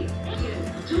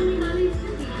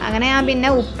 അങ്ങനെ ഞാൻ പിന്നെ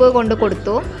ഉപ്പ് കൊണ്ട്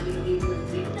കൊടുത്തു.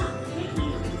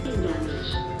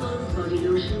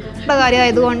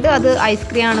 കാര്യമായതുകൊണ്ട് അത്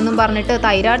ഐസ്ക്രീം ആണെന്നും പറഞ്ഞിട്ട്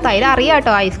തൈര് അറിയാം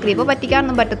കേട്ടോ. ഐസ്ക്രീം ഇപ്പോൾ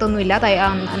പറ്റിക്കാനൊന്നും പറ്റത്തൊന്നുമില്ല.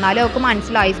 എന്നാലും അവൾക്ക്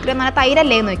മനസ്സിലാവും ഐസ്ക്രീം എന്നാൽ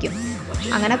തൈരല്ലേ എന്ന് വയ്ക്കും.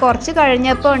 അങ്ങനെ കുറച്ച്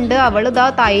കഴിഞ്ഞപ്പോൾ ഉണ്ട് അവൾ ഇതാ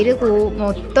തൈര്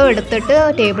മൊത്തം എടുത്തിട്ട്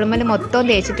ടേബിൾ മേൽ മൊത്തം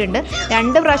തേച്ചിട്ടുണ്ട്.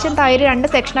 2 പ്രാവശ്യം തൈര്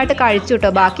 2 സെക്ഷനായിട്ട് കഴിച്ചു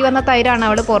കേട്ടോ. ബാക്കി വന്ന തൈരാണ്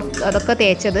അവൾ അതൊക്കെ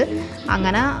തേച്ചത്.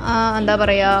 അങ്ങനെ എന്താ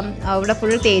പറയുക അവിടെ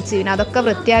ഫുൾ തേച്ച് പിന്നെ അതൊക്കെ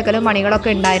വൃത്തിയാക്കലും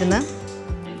പണികളൊക്കെ ഉണ്ടായിരുന്നു.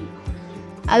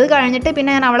 അത് കഴിഞ്ഞിട്ട്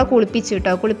പിന്നെ ഞാൻ അവളെ കുളിപ്പിച്ചു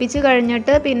കേട്ടോ. കുളിപ്പിച്ച്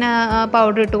കഴിഞ്ഞിട്ട് പിന്നെ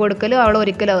പൗഡർ ഇട്ട് കൊടുക്കലും അവൾ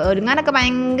ഒരുങ്ങാനൊക്കെ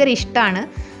ഭയങ്കര ഇഷ്ടമാണ്.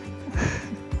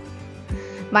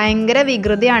 ഭയങ്കര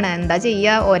വികൃതിയാണ്. എന്താ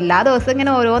ചെയ്യുക, എല്ലാ ദിവസവും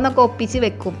ഇങ്ങനെ ഓരോന്നൊക്കെ ഒപ്പിച്ച്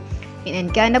വെക്കും.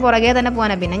 എനിക്കതിൻ്റെ പുറകെ തന്നെ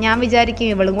പോകാനാണ്. പിന്നെ ഞാൻ വിചാരിക്കും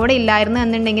ഇവളും കൂടെ ഇല്ലായിരുന്നു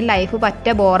എന്നുണ്ടെങ്കിൽ ലൈഫ് പറ്റ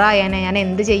ബോറായാനെ. ഞാൻ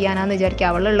എന്ത് ചെയ്യാനാന്ന് വിചാരിക്കും.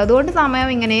 അവളുള്ളത് കൊണ്ട്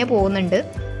സമയം ഇങ്ങനെ പോകുന്നുണ്ട്.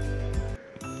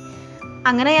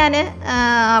 അങ്ങനെ ഞാൻ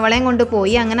അവളെയും കൊണ്ട്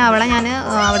പോയി. അങ്ങനെ അവളെ ഞാൻ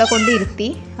അവിടെ കൊണ്ട് ഇരുത്തി.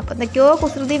 അപ്പോൾ എന്തൊക്കെയോ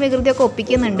കുസൃതി വികൃതിയൊക്കെ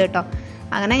ഒപ്പിക്കുന്നുണ്ട് കേട്ടോ.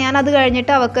 അങ്ങനെ ഞാനത്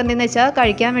കഴിഞ്ഞിട്ട് അവൾക്ക് എന്തെന്ന് വെച്ചാൽ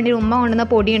കഴിക്കാൻ വേണ്ടി ഉമ്മ കൊണ്ടുവന്ന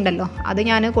പൊടി ഉണ്ടല്ലോ അത്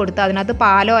ഞാൻ കൊടുത്തു. അതിനകത്ത്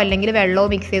പാലോ അല്ലെങ്കിൽ വെള്ളമോ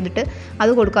മിക്സ് ചെയ്തിട്ട്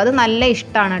അത് കൊടുക്കും. അത് നല്ല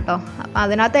ഇഷ്ടമാണ് കേട്ടോ. അപ്പം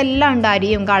അതിനകത്ത് എല്ലാം ഉണ്ട്,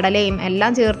 അരിയും കടലയും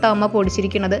എല്ലാം ചേർത്ത് അമ്മ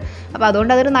പൊടിച്ചിരിക്കുന്നത്. അപ്പോൾ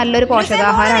അതുകൊണ്ട് അതൊരു നല്ലൊരു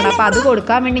പോഷകാഹാരമാണ്. അപ്പോൾ അത്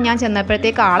കൊടുക്കാൻ വേണ്ടി ഞാൻ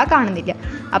ചെന്നപ്പോഴത്തേക്ക് ആളെ കാണുന്നില്ല.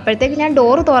 അപ്പോഴത്തേക്ക് ഞാൻ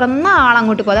ഡോറ് തുറന്ന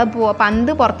ആളങ്ങോട്ട് പോകും. അത്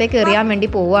പന്ത് പുറത്തേക്ക് എറിയാൻ വേണ്ടി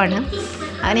പോവുകയാണ്.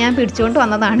 അതിന് ഞാൻ പിടിച്ചുകൊണ്ട്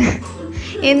വന്നതാണ്.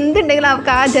 എന്തുണ്ടെങ്കിലും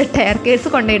അവൾക്ക് ആ ടയർ കേസ്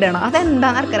കൊണ്ടുപോയിടണം.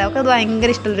 അതെന്താണെന്ന് അറിയില്ല. അവൾക്ക് അത് ഭയങ്കര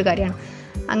ഇഷ്ടമുള്ളൊരു കാര്യമാണ്.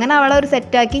 അങ്ങനെ അവളെ ഒരു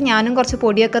സെറ്റാക്കി ഞാനും കുറച്ച്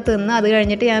പൊടിയൊക്കെ തിന്ന്. അത്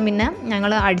കഴിഞ്ഞിട്ട്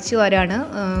ഞങ്ങൾ അടിച്ചു വാരാണ്,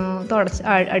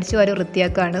 അടിച്ചു വാരി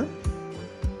വൃത്തിയാക്കുകയാണ്.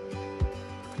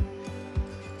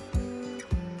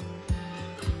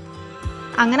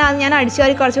 അങ്ങനെ അത് ഞാൻ അടിച്ചു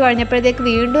വാരി കുറച്ച് കഴിഞ്ഞപ്പോഴത്തേക്ക്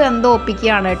വീണ്ടും എന്തോ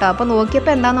ഒപ്പിക്കുകയാണ് കേട്ടോ. അപ്പോൾ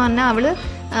നോക്കിയപ്പോൾ എന്താണെന്ന് പറഞ്ഞാൽ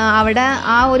അവിടെ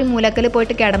ആ ഒരു മൂലക്കൽ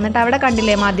പോയിട്ട് കിടന്നിട്ട് അവിടെ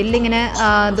കണ്ടില്ലേ മതിലിങ്ങനെ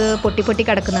അത് പൊട്ടി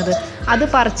കിടക്കുന്നത്, അത്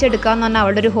പറിച്ചെടുക്കാമെന്ന് പറഞ്ഞാൽ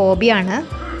അവളുടെ ഒരു ഹോബിയാണ്.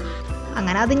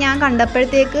 അങ്ങനെ അത് ഞാൻ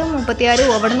കണ്ടപ്പോഴത്തേക്ക് 36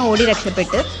 അവിടെ നിന്ന് ഓടി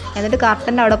രക്ഷപ്പെട്ട് എന്നിട്ട്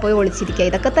കർട്ടൻ്റെ അവിടെ പോയി ഒളിച്ചിരിക്കുക.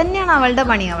 ഇതൊക്കെ തന്നെയാണ് അവളുടെ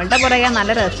പണി. അവളുടെ പുറകെ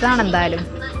നല്ല രസമാണ് എന്തായാലും.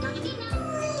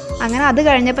 അങ്ങനെ അത്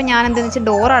കഴിഞ്ഞപ്പോൾ ഞാൻ എന്താണെന്ന് വെച്ചാൽ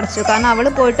ഡോർ അടച്ചു. കാരണം അവൾ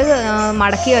പോയിട്ട്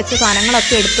മടക്കി വെച്ച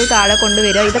സാധനങ്ങളൊക്കെ എടുത്ത് താഴെ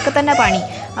കൊണ്ടുവരിക, ഇതൊക്കെ തന്നെ പണി.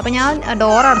 അപ്പോൾ ഞാൻ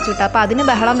ഡോർ അടച്ചു വിട്ടു. അപ്പോൾ അതിന്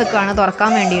ബഹളം വെക്കുകയാണ്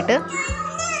തുറക്കാൻ വേണ്ടിയിട്ട്.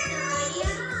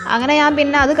 അങ്ങനെ ഞാൻ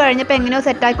പിന്നെ അത് കഴിഞ്ഞപ്പോൾ എങ്ങനെയോ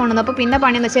സെറ്റാക്കി കൊണ്ടുവന്നു. അപ്പോൾ പിന്നെ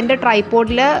പണിയെന്ന് വെച്ചാൽ എൻ്റെ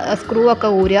ട്രൈപോഡിലെ സ്ക്രൂ ഒക്കെ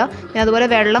ഊരുക, പിന്നെ അതുപോലെ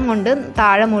വെള്ളം കൊണ്ട്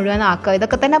താഴെ മുഴുവൻ ആക്കുക,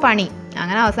 ഇതൊക്കെ തന്നെ പണി.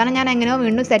 അങ്ങനെ അവസാനം ഞാൻ എങ്ങനെയോ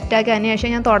വീണ്ടും സെറ്റാക്കി. അതിന് ശേഷം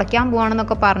ഞാൻ തുടയ്ക്കാൻ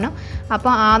പോകണമെന്നൊക്കെ പറഞ്ഞു.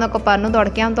 അപ്പോൾ ആന്നൊക്കെ പറഞ്ഞു.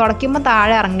 തുടയ്ക്കുമ്പോൾ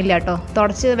താഴെ ഇറങ്ങില്ല കേട്ടോ.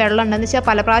 തുടച്ച് വെള്ളം ഉണ്ടെന്ന് വെച്ചാൽ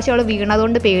പല പ്രാവശ്യം അവൾ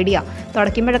വീണതുകൊണ്ട് പേടിയാണ്.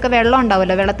 തുടയ്ക്കുമ്പോഴൊക്കെ വെള്ളം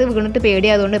ഉണ്ടാവുമല്ലോ, വെള്ളത്തിൽ വീണിട്ട്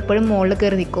പേടിയായതുകൊണ്ട് എപ്പോഴും മുകളിൽ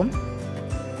കയറി നിൽക്കും.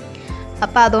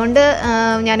 അപ്പോൾ അതുകൊണ്ട്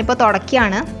ഞാനിപ്പോൾ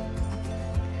തുടയ്ക്കുകയാണ്.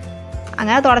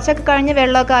 അങ്ങനെ തുടച്ചൊക്കെ കഴിഞ്ഞ്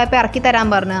വെള്ളമൊക്കെ ആയപ്പോൾ ഇറക്കി തരാൻ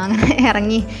പറഞ്ഞു. അങ്ങനെ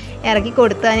ഇറക്കി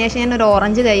കൊടുത്തതിന് ശേഷം ഞാനൊരു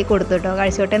ഓറഞ്ച് കൈ കൊടുത്തു കേട്ടോ.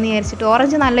 കഴിച്ചോട്ടെ എന്ന് വിചാരിച്ചിട്ട്.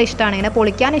 ഓറഞ്ച് നല്ല ഇഷ്ടമാണ്, ഇങ്ങനെ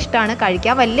പൊളിക്കാൻ ഇഷ്ടമാണ്,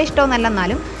 കഴിക്കാൻ വലിയ ഇഷ്ടമൊന്നുമല്ല,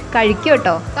 എന്നാലും കഴിക്കും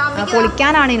കേട്ടോ.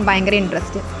 പൊളിക്കാനാണ് എനിക്ക് ഭയങ്കര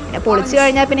ഇൻട്രസ്റ്റ്. പിന്നെ പൊളിച്ച്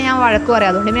കഴിഞ്ഞാൽ പിന്നെ ഞാൻ വഴക്ക്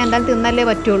പറയാം, അതുകൊണ്ട് പിന്നെ എന്തായാലും തിന്നല്ലേ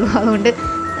പറ്റുള്ളൂ, അതുകൊണ്ട്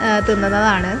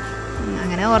തിന്നുന്നതാണ്.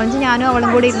 അങ്ങനെ ഓറഞ്ച് ഞാനും അവളും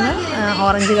കൂടി ഇരുന്ന്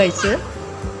ഓറഞ്ച് കഴിച്ച്.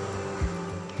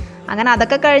 അങ്ങനെ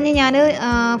അതൊക്കെ കഴിഞ്ഞ് ഞാൻ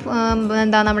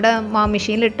നമ്മുടെ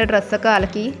മെഷീനിലിട്ട ഡ്രസ്സൊക്കെ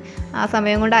അലക്കി, ആ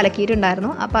സമയം കൊണ്ട്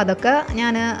അലക്കിയിട്ടുണ്ടായിരുന്നു. അപ്പോൾ അതൊക്കെ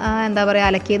ഞാൻ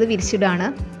അലക്കിയത് വിരിച്ചിടാണ്.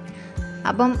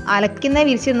 അപ്പം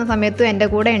വിരിച്ചിടുന്ന സമയത്തും എൻ്റെ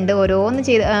കൂടെ ഉണ്ട്, ഓരോന്ന്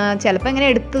ചെയ്ത് ചിലപ്പോൾ ഇങ്ങനെ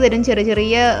എടുത്തു തരും, ചെറിയ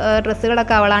ചെറിയ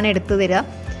ഡ്രസ്സുകളൊക്കെ അവളാണ് എടുത്തു തരിക.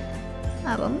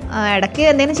 അപ്പം ഇടയ്ക്ക്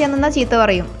എന്തെങ്കിലും ചെയ്യുന്ന ചീത്ത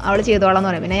പറയും, അവൾ ചെയ്തോളാം എന്ന്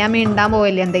പറയും. പിന്നെ ഞാൻ മിണ്ടാൻ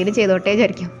പോവില്ല, എന്തെങ്കിലും ചെയ്തോട്ടേ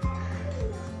വിചാരിക്കും.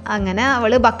 അങ്ങനെ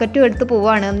അവൾ ബക്കറ്റും എടുത്ത്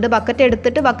പോവാണ്. എന്നിട്ട്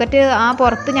ബക്കറ്റ് ആ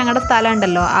പുറത്ത് ഞങ്ങളുടെ സ്ഥലം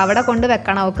ഉണ്ടല്ലോ, അവിടെ കൊണ്ട്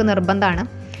വെക്കണം, അവൾക്ക് നിർബന്ധമാണ്.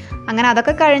 അങ്ങനെ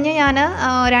അതൊക്കെ കഴിഞ്ഞ് ഞാൻ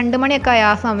 2 മണിയൊക്കെ ആയി,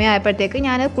 ആ സമയമായപ്പോഴത്തേക്ക്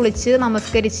ഞാൻ കുളിച്ച്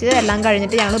നമസ്കരിച്ച് എല്ലാം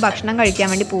കഴിഞ്ഞിട്ട് ഞങ്ങൾ ഭക്ഷണം കഴിക്കാൻ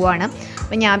വേണ്ടി പോവാണ്.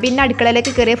 അപ്പം ഞാൻ പിന്നെ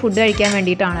അടുക്കളയിലേക്ക് കയറിയ ഫുഡ് കഴിക്കാൻ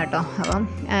വേണ്ടിയിട്ടാണ് കേട്ടോ. അപ്പം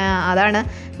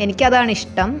എനിക്കതാണ്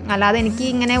ഇഷ്ടം. അല്ലാതെ എനിക്ക്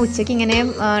ഇങ്ങനെ ഉച്ചയ്ക്ക് ഇങ്ങനെ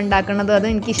ഉണ്ടാക്കുന്നത് അത്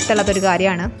എനിക്ക് ഇഷ്ടമല്ലാത്തൊരു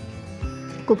കാര്യമാണ്,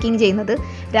 കുക്കിംഗ് ചെയ്യുന്നത്.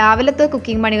 രാവിലത്തെ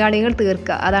കുക്കിംഗ് പണികാളികൾ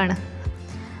തീർക്കുക, അതാണ്.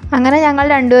 അങ്ങനെ ഞങ്ങൾ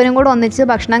രണ്ടുപേരും കൂടെ ഒന്നിച്ച്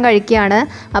ഭക്ഷണം കഴിക്കുകയാണ്.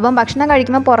 അപ്പം ഭക്ഷണം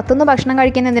കഴിക്കുമ്പോൾ പുറത്തുനിന്ന് ഭക്ഷണം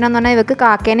കഴിക്കുന്നത് എന്തിനാന്ന് പറഞ്ഞാൽ ഇവർക്ക്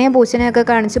കാക്കേനെയും പൂച്ചനെയും ഒക്കെ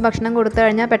കാണിച്ച് ഭക്ഷണം കൊടുത്തു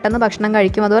കഴിഞ്ഞാൽ പെട്ടെന്ന് ഭക്ഷണം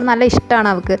കഴിക്കും. അതുപോലെ നല്ല ഇഷ്ടമാണ്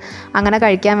അവൾക്ക് അങ്ങനെ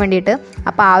കഴിക്കാൻ വേണ്ടിയിട്ട്.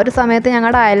 അപ്പോൾ ആ ഒരു സമയത്ത്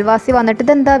ഞങ്ങളുടെ അയൽവാസി വന്നിട്ട്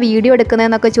ഇതെന്താ വീഡിയോ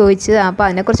എടുക്കുന്നതെന്നൊക്കെ ചോദിച്ച്, അപ്പോൾ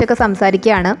അതിനെക്കുറിച്ചൊക്കെ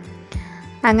സംസാരിക്കുകയാണ്.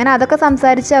 അങ്ങനെ അതൊക്കെ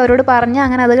സംസാരിച്ച് അവരോട് പറഞ്ഞ്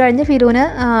അങ്ങനെ അത് കഴിഞ്ഞ് ഫിരൂന്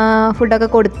ഫുഡൊക്കെ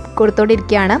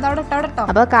കൊടുത്തോണ്ടിരിക്കുകയാണ്.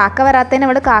 അപ്പോൾ കാക്ക വരാത്തതിന്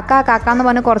ഇവിടെ കാക്ക എന്ന്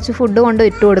പറഞ്ഞ് കുറച്ച് ഫുഡ് കൊണ്ട്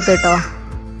ഇട്ട് കൊടുത്തു കേട്ടോ.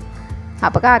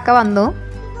 അപ്പോൾ കാക്ക വന്നു.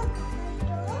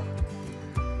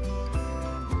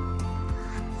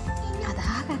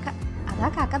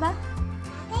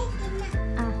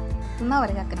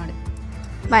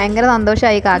 ഭയങ്കര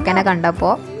സന്തോഷമായി കാക്കനെ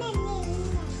കണ്ടപ്പോൾ.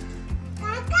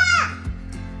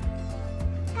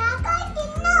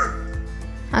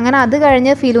 അങ്ങനെ അത്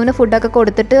കഴിഞ്ഞ് ഫിലൂന് ഫുഡൊക്കെ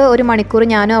കൊടുത്തിട്ട് 1 മണിക്കൂർ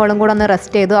ഞാനും അവളും കൂടെ ഒന്ന്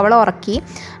റെസ്റ്റ് ചെയ്തു, അവളെ ഉറക്കി.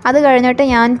 അത് കഴിഞ്ഞിട്ട്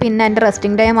ഞാൻ പിന്നെ എൻ്റെ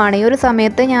റെസ്റ്റിംഗ് ടൈമാണ്. ഈ ഒരു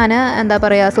സമയത്ത് ഞാൻ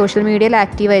സോഷ്യൽ മീഡിയയിൽ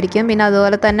ആക്റ്റീവായിരിക്കും. പിന്നെ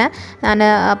അതുപോലെ തന്നെ ഞാൻ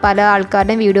പല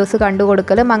ആൾക്കാരുടെയും വീഡിയോസ് കണ്ടു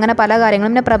കൊടുക്കലും അങ്ങനെ പല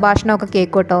കാര്യങ്ങളും, പിന്നെ പ്രഭാഷണമൊക്കെ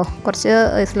കേൾക്കും കേട്ടോ, കുറച്ച്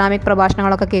ഇസ്ലാമിക്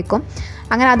പ്രഭാഷണങ്ങളൊക്കെ കേൾക്കും.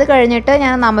 അങ്ങനെ അത് കഴിഞ്ഞിട്ട്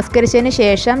ഞാൻ നമസ്കരിച്ചതിന്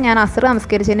ശേഷം, ഞാൻ അസ്ർ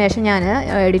നമസ്കരിച്ചതിന് ശേഷം ഞാൻ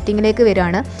എഡിറ്റിങ്ങിലേക്ക്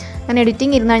വരികയാണ്. ഞാൻ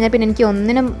എഡിറ്റിംഗ് ഇരുന്ന് കഴിഞ്ഞാൽ പിന്നെ എനിക്ക്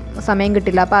ഒന്നിനും സമയം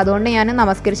കിട്ടില്ല. അപ്പോൾ അതുകൊണ്ട് ഞാൻ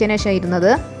നമസ്കരിച്ചതിന് ശേഷം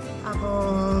ഇരുന്നത്.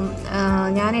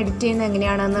 ഞാൻ എഡിറ്റ് ചെയ്യുന്നത്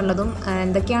എങ്ങനെയാണെന്നുള്ളതും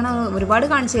എന്തൊക്കെയാണ് ഒരുപാട്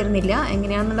കാണിച്ചു തരുന്നില്ല,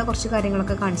 എങ്ങനെയാണെന്നുള്ള കുറച്ച്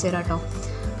കാര്യങ്ങളൊക്കെ കാണിച്ചു തരാം കേട്ടോ.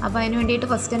 അപ്പോൾ അതിന് വേണ്ടിയിട്ട്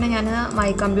ഫസ്റ്റ് തന്നെ ഞാൻ മൈ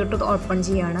കമ്പ്യൂട്ടർ ഓപ്പൺ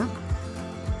ചെയ്യാണ്.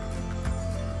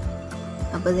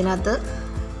 അപ്പോൾ ഇതിനകത്ത്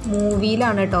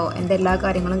മൂവിയിലാണ് കേട്ടോ എൻ്റെ എല്ലാ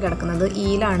കാര്യങ്ങളും കിടക്കുന്നത്.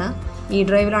 ഇ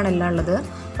ഡ്രൈവിലാണ് എല്ലാം ഉള്ളത്.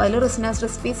 അപ്പോൾ അതിൽ റിസ്നാസ്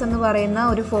റെസിപ്പീസ് എന്ന് പറയുന്ന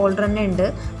ഒരു ഫോൾഡർ തന്നെ ഉണ്ട്.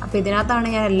 അപ്പോൾ ഇതിനകത്താണ്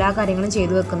ഞാൻ എല്ലാ കാര്യങ്ങളും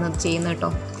ചെയ്യുന്നത്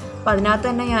കേട്ടോ. അപ്പോൾ അതിനകത്ത്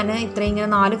തന്നെ ഞാൻ ഇങ്ങനെ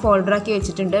 4 ഫോൾഡറാക്കി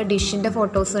വെച്ചിട്ടുണ്ട്. ഡിഷിൻ്റെ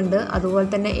ഫോട്ടോസ് ഉണ്ട്, അതുപോലെ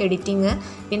തന്നെ എഡിറ്റിങ്,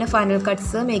 പിന്നെ ഫൈനൽ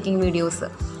കട്ട്സ്, മേക്കിംഗ് വീഡിയോസ്.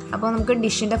 അപ്പോൾ നമുക്ക്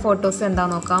ഡിഷിൻ്റെ ഫോട്ടോസ്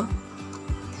എന്താണെന്ന് നോക്കാം.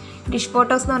 ഡിഷ്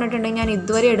ഫോട്ടോസ് എന്ന് പറഞ്ഞിട്ടുണ്ടെങ്കിൽ ഞാൻ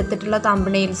ഇതുവരെ എടുത്തിട്ടുള്ള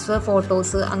തംബ്നെയിൽസ്,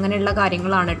 ഫോട്ടോസ് അങ്ങനെയുള്ള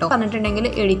കാര്യങ്ങളാണ് കേട്ടോ. പറഞ്ഞിട്ടുണ്ടെങ്കിൽ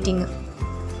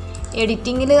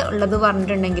എഡിറ്റിങ്ങിൽ ഉള്ളത്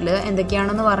പറഞ്ഞിട്ടുണ്ടെങ്കിൽ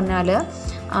എന്തൊക്കെയാണെന്ന് പറഞ്ഞാൽ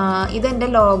ഇതെൻ്റെ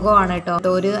ലോഗോ ആണ് കേട്ടോ.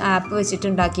 ഒരു ആപ്പ്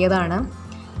വെച്ചിട്ടുണ്ടാക്കിയതാണ്.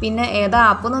 പിന്നെ ഏതാ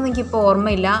ആപ്പൊന്നും എനിക്കിപ്പോൾ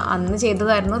ഓർമ്മയില്ല, അന്ന്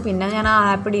ചെയ്തതായിരുന്നു. പിന്നെ ഞാൻ ആ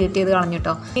ആപ്പ് ഡിലീറ്റ് ചെയ്ത് കളഞ്ഞു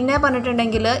കേട്ടോ. പിന്നെ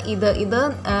പറഞ്ഞിട്ടുണ്ടെങ്കിൽ ഇത്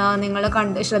നിങ്ങൾ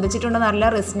ശ്രദ്ധിച്ചിട്ടുണ്ടെന്ന് അറിയില്ല,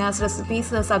 റിസ്നാസ്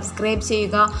റെസിപ്പീസ് സബ്സ്ക്രൈബ്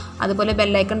ചെയ്യുക, അതുപോലെ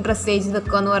ബെല്ലൈക്കൺ പ്രസ് ചെയ്ത്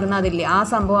വെക്കുക എന്ന് പറയുന്നത് അതില്ലേ, ആ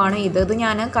സംഭവമാണ് ഇത്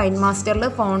ഞാൻ കൈൻ മാസ്റ്ററിൽ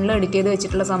ഫോണിൽ എഡിറ്റ് ചെയ്ത്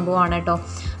വെച്ചിട്ടുള്ള സംഭവമാണ് കേട്ടോ.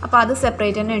 അപ്പോൾ അത്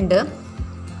സെപ്പറേറ്റ് തന്നെ ഉണ്ട്.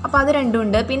 അപ്പോൾ അത്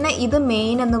രണ്ടുമുണ്ട്. പിന്നെ ഇത്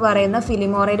മെയിൻ എന്ന് പറയുന്ന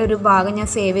ഫിലിമോറയുടെ ഒരു ഭാഗം ഞാൻ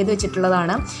സേവ് ചെയ്ത്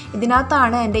വെച്ചിട്ടുള്ളതാണ്.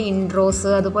 ഇതിനകത്താണ് എൻ്റെ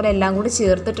ഇൻട്രോസ് അതുപോലെ എല്ലാം കൂടി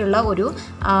ചേർത്തിട്ടുള്ള ഒരു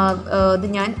ഇത്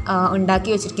ഞാൻ ഉണ്ടാക്കി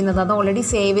വെച്ചിരിക്കുന്നത്. അത് ഓൾറെഡി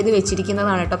സേവ് ചെയ്ത്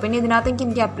വെച്ചിരിക്കുന്നതാണ് കേട്ടോ. പിന്നെ ഇതിനകത്ത്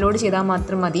എനിക്ക് അപ്ലോഡ് ചെയ്താൽ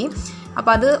മാത്രം മതി.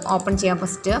 അപ്പോൾ അത് ഓപ്പൺ ചെയ്യാം.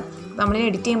 ഫസ്റ്റ് നമ്മൾ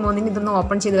എഡിറ്റ് ചെയ്യുമ്പോൾ ഇതൊന്ന്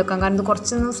ഓപ്പൺ ചെയ്ത് വെക്കാം, കാരണം ഇത്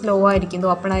കുറച്ചൊന്ന് സ്ലോ ആയിരിക്കും ഇത്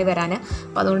ഓപ്പണായി വരാൻ.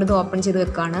 അപ്പോൾ അതുകൊണ്ട് ഇത് ഓപ്പൺ ചെയ്ത്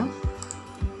വെക്കുകയാണ്.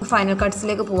 ഫൈനൽ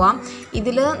കട്ട്സിലേക്ക് പോവാം.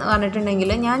 ഇതിൽ പറഞ്ഞിട്ടുണ്ടെങ്കിൽ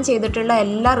ഞാൻ ചെയ്തിട്ടുള്ള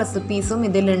എല്ലാ റെസിപ്പീസും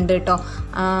ഇതിലുണ്ട് കേട്ടോ.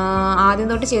 ആദ്യം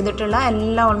തൊട്ട് ചെയ്തിട്ടുള്ള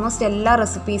ഓൾമോസ്റ്റ് എല്ലാ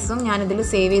റെസിപ്പീസും ഞാനിതിൽ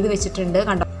സേവ് ചെയ്ത് വെച്ചിട്ടുണ്ട്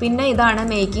കണ്ടോ. പിന്നെ ഇതാണ്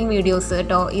മേക്കിംഗ് വീഡിയോസ്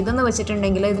കേട്ടോ. ഇതെന്ന്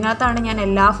വെച്ചിട്ടുണ്ടെങ്കിൽ ഇതിനകത്താണ് ഞാൻ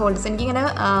എല്ലാ ഫോൾഡേഴ്സ്, എനിക്കിങ്ങനെ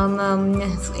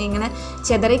ഇങ്ങനെ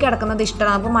ചെതറി കിടക്കുന്നത്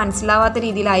ഇഷ്ടമാണ്, അപ്പോൾ മനസ്സിലാവാത്ത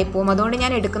രീതിയിലായിപ്പോവും. അതുകൊണ്ട്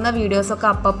ഞാൻ എടുക്കുന്ന വീഡിയോസൊക്കെ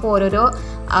അപ്പോൾ ഓരോരോ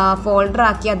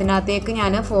ഫോൾഡറാക്കി അതിനകത്തേക്ക്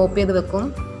ഞാൻ ഫോപ്പ് ചെയ്ത് വെക്കും.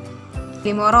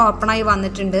 ഫിലിമോറ ഓപ്പണായി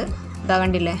വന്നിട്ടുണ്ട്, ഇതാ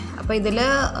കണ്ടില്ലേ. അപ്പോൾ ഇതിൽ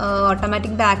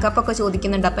ഓട്ടോമാറ്റിക് ബാക്കപ്പ് ഒക്കെ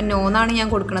ചോദിക്കുന്നുണ്ട്. അപ്പം നോന്നാണ് ഞാൻ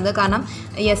കൊടുക്കുന്നത്, കാരണം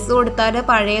യെസ് കൊടുത്താൽ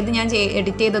പഴയത് ഞാൻ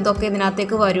എഡിറ്റ് ചെയ്തതൊക്കെ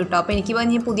ഇതിനകത്തേക്ക് വരും കേട്ടോ. അപ്പോൾ എനിക്ക്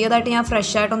ഇനി പുതിയതായിട്ട് ഞാൻ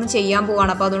ഫ്രഷ് ആയിട്ടൊന്ന് ചെയ്യാൻ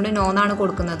പോവുകയാണ്, അപ്പോൾ അതുകൊണ്ട് നോന്നാണ്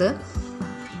കൊടുക്കുന്നത്.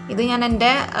 ഇത് ഞാൻ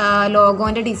എൻ്റെ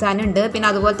ലോഗോൻ്റെ ഡിസൈൻ ഉണ്ട്. പിന്നെ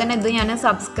അതുപോലെ തന്നെ ഇത് ഞാൻ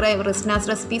സബ്സ്ക്രൈബ് റിസ്നാസ്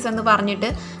റെസിപ്പീസ് എന്ന് പറഞ്ഞിട്ട്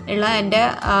ഉള്ള എൻ്റെ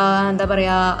എന്താ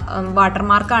പറയുക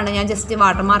വാട്ടർമാർക്കാണ്. ഞാൻ ജസ്റ്റ്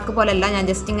വാട്ടർമാർക്ക് പോലെയല്ല, ഞാൻ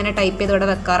ജസ്റ്റ് ഇങ്ങനെ ടൈപ്പ് ചെയ്ത് ഇവിടെ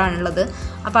വെക്കാറാണുള്ളത്.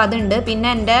 അപ്പോൾ അതുണ്ട്. പിന്നെ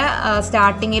എൻ്റെ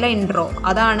സ്റ്റാർട്ടിങ്ങിലെ ഇൻട്രോ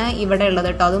അതാണ് ഇവിടെ ഉള്ളത്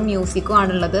കേട്ടോ, അതും മ്യൂസിക്കും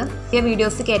ആണുള്ളത്. ഈ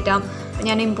വീഡിയോസ് കയറ്റാം.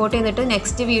 ഞാൻ ഇമ്പോർട്ട് ചെയ്തിട്ട്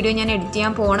നെക്സ്റ്റ് വീഡിയോ ഞാൻ എഡിറ്റ്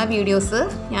ചെയ്യാൻ പോണ വീഡിയോസ്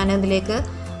ഞാൻ ഇതിലേക്ക്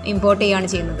ഇമ്പോർട്ട് ചെയ്യുകയാണ്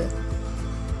ചെയ്യുന്നത്.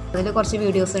 അതിൽ കുറച്ച്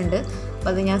വീഡിയോസ് ഉണ്ട്.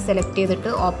 അപ്പോൾ അത് ഞാൻ സെലക്ട് ചെയ്തിട്ട്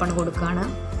ഓപ്പൺ കൊടുക്കുകയാണ്.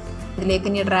 ഇതിലേക്ക്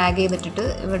ഇനി ഡ്രാഗ് ചെയ്തിട്ടിട്ട്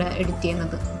ഇവിടെ എഡിറ്റ്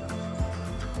ചെയ്യുന്നത്.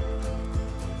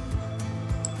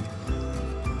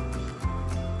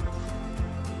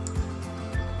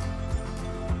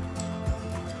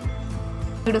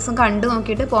 വീഡിയോസും കണ്ട്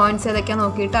നോക്കിയിട്ട് പോയിൻറ്റ്സ് ഏതൊക്കെയാണ്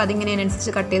നോക്കിയിട്ട് അതിങ്ങനെ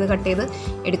അതിനനുസരിച്ച് കട്ട് ചെയ്ത്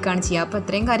എടുക്കുകയാണ് ചെയ്യുക. അപ്പോൾ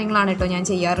ഇത്രയും കാര്യങ്ങളാണ് കേട്ടോ ഞാൻ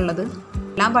ചെയ്യാറുള്ളത്.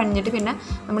 എല്ലാം പണിഞ്ഞിട്ട് പിന്നെ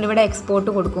നമ്മളിവിടെ എക്സ്പോർട്ട്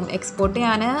കൊടുക്കും. എക്സ്പോർട്ട്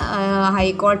ഞാൻ ഹൈ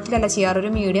ക്വാളിറ്റിയിലല്ല ചെയ്യാറ്, ഒരു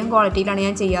മീഡിയം ക്വാളിറ്റിയിലാണ്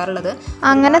ഞാൻ ചെയ്യാറുള്ളത്.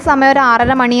 അങ്ങനെ സമയം ഒരു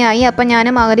 6:30 മണിയായി. അപ്പം ഞാൻ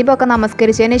മഗ്‌രിബൊക്കെ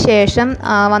നമസ്കരിച്ചതിന് ശേഷം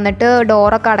വന്നിട്ട്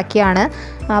ഡോറൊക്കെ അടയ്ക്കുകയാണ്.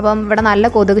 അപ്പം ഇവിടെ നല്ല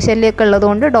കൊതുക് ശല്യമൊക്കെ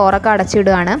ഉള്ളതുകൊണ്ട് ഡോറൊക്കെ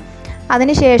അടച്ചിടുകയാണ്.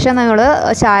 അതിന് ശേഷം നമ്മൾ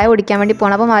ചായ കുടിക്കാൻ വേണ്ടി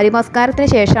പോകണം. അപ്പോൾ മഗ്‌രിബ് നമസ്കാരത്തിന്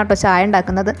ശേഷം കേട്ടോ ചായ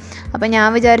ഉണ്ടാക്കുന്നത്. അപ്പോൾ ഞാൻ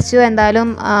വിചാരിച്ചു എന്തായാലും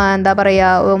എന്താ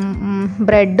പറയുക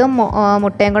ബ്രെഡും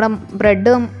മുട്ടയും കൂടെ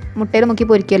മുട്ടയിൽ മുക്കി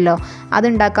പൊരിക്കുമല്ലോ,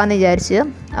 അതുണ്ടാക്കാമെന്ന് വിചാരിച്ച്.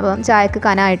 അപ്പം ചായക്ക്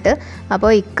കനായിട്ട് അപ്പോൾ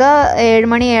ഇക്ക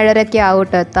 7 മണി 7:30 ആവും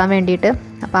കേട്ടോ എത്താൻ വേണ്ടിയിട്ട്.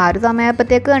 അപ്പോൾ ആ ഒരു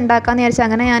സമയപ്പോഴത്തേക്ക് ഉണ്ടാക്കാമെന്ന് വിചാരിച്ചു.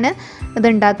 അങ്ങനെ ഞാൻ ഇത്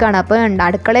ഉണ്ടാക്കുകയാണ്. അപ്പോൾ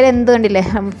അടുക്കളയിൽ എന്ത് കണ്ടില്ലേ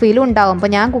ഫീലും ഉണ്ടാവും. അപ്പോൾ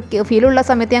ഞാൻ ഫീലുള്ള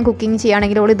സമയത്ത് ഞാൻ കുക്കിംഗ്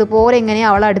ചെയ്യുകയാണെങ്കിൽ അവൾ ഇതുപോലെ എങ്ങനെയാണ്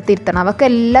അവളെ അടുത്തിരുത്തണം,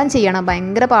 അവൾക്കെല്ലാം ചെയ്യണം.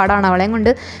 ഭയങ്കര പാടാണ്. അവളെയും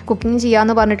കൊണ്ട് കുക്കിംഗ്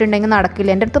ചെയ്യാമെന്ന് പറഞ്ഞിട്ടുണ്ടെങ്കിൽ നടക്കില്ല.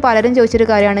 എൻ്റെ അടുത്ത് പലരും ചോദിച്ചൊരു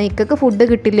കാര്യമാണ്, ഇക്കക്ക് ഫുഡ്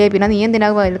കിട്ടില്ലേ, പിന്നെ നീ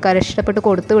എന്തിനാണ് കഷ്ടപ്പെട്ട്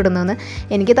കൊടുത്തു വിടുന്നതെന്ന്.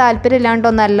 എനിക്ക്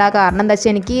താല്പര്യമില്ലാണ്ടൊന്നല്ല, കാരണം എന്താ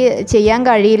വെച്ചാൽ എനിക്ക് ചെയ്യാൻ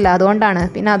കഴിയില്ല, അതുകൊണ്ടാണ്.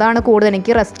 പിന്നെ അതാണ് കൂടുതൽ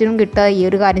എനിക്ക് റെസ്റ്റും കിട്ടുക ഈ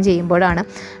ഒരു കാര്യം ചെയ്യുമ്പോഴാണ്.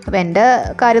 അപ്പോൾ എൻ്റെ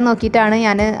കാര്യം നോക്കിയിട്ടാണ്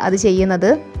ഞാൻ അത്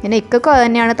ചെയ്യുന്നത്. പിന്നെ ഇക്കൊക്കെ അത്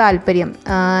തന്നെയാണ് താല്പര്യം.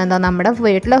 എന്താ നമ്മുടെ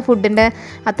വീട്ടിലെ ഫുഡിൻ്റെ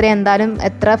അത്ര എന്തായാലും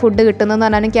എത്ര ഫുഡ് കിട്ടുന്നതെന്ന്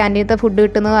പറഞ്ഞാലും ക്യാൻറ്റീനത്തെ ഫുഡ്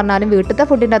കിട്ടുന്നതെന്ന് പറഞ്ഞാലും വീട്ടിലത്തെ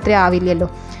ഫുഡിൻ്റെ അത്രയും ആവില്ലല്ലോ.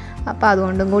 അപ്പോൾ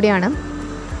അതുകൊണ്ടും കൂടിയാണ്.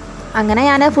 അങ്ങനെ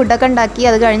ഞാൻ ഫുഡൊക്കെ ഉണ്ടാക്കി.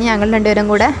 അത് കഴിഞ്ഞ് ഞങ്ങൾ രണ്ടുപേരും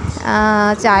കൂടെ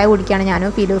ചായ കുടിക്കുകയാണ്.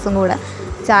 ഞാനും ഫിലൂസും കൂടെ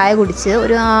ചായ കുടിച്ച്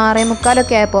ഒരു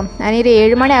 6:45 ആയപ്പോൾ ഞാനൊരു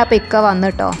 7 മണി ആയപ്പോൾ ഇക്ക വന്നു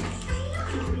കേട്ടോ.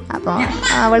 അപ്പോൾ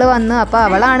അവൾ വന്ന്, അപ്പോൾ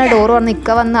അവളാണ് ഡോറ് വന്ന്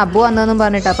ഇക്ക വന്ന് അബ്ബു വന്നതെന്നും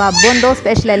പറഞ്ഞിട്ട്. അപ്പോൾ അബ്ബു എന്തോ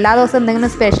സ്പെഷ്യൽ, എല്ലാ ദിവസവും എന്തെങ്കിലും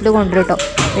സ്പെഷ്യൽ കൊണ്ടുവരും കേട്ടോ.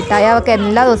 മിഠായി അവൾക്ക്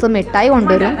എല്ലാ ദിവസവും മിഠായി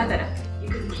കൊണ്ടുവരും.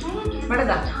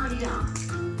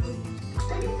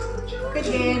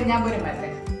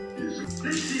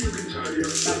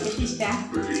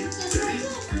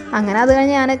 അങ്ങനെ അത്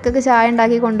കഴിഞ്ഞ് ഞാൻ ഇക്കക്ക് ചായ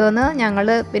ഉണ്ടാക്കി കൊണ്ടുവന്ന് ഞങ്ങൾ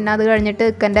പിന്നെ അത് കഴിഞ്ഞിട്ട്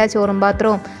ഇക്കൻ്റെ ചോറും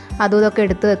പാത്രവും അതും ഇതൊക്കെ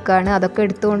എടുത്ത് വെക്കുകയാണ്. അതൊക്കെ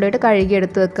എടുത്ത് കൊണ്ടുപോയിട്ട് കഴുകി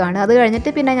എടുത്ത് വെക്കുകയാണ്. അത് കഴിഞ്ഞിട്ട്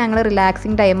പിന്നെ ഞങ്ങൾ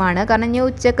റിലാക്സിങ് ടൈമാണ്. കാരണം ഇനി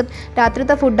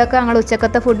രാത്രിത്തെ ഫുഡൊക്കെ ഞങ്ങൾ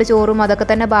ഉച്ചക്കത്തെ ഫുഡ് ചോറും അതൊക്കെ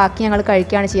തന്നെ ബാക്കി ഞങ്ങൾ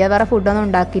കഴിക്കുകയാണ് ചെയ്യുക, വേറെ ഫുഡൊന്നും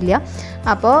ഉണ്ടാക്കില്ല.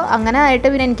 അപ്പോൾ അങ്ങനെ ആയിട്ട്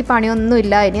പിന്നെ എനിക്ക്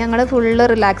പണിയൊന്നുമില്ല. ഇനി ഞങ്ങൾ ഫുള്ള്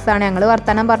റിലാക്സാണ്. ഞങ്ങൾ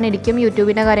വർത്തമാനം പറഞ്ഞിരിക്കും,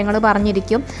 യൂട്യൂബിൻ്റെ കാര്യങ്ങൾ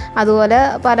പറഞ്ഞിരിക്കും, അതുപോലെ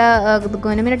പല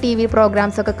പിന്നെ TV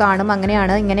പ്രോഗ്രാംസൊക്കെ കാണും.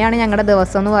 ഇങ്ങനെയാണ് ഞങ്ങളുടെ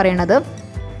ദിവസം എന്ന് പറയുന്നത്.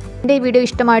 എൻ്റെ ഈ വീഡിയോ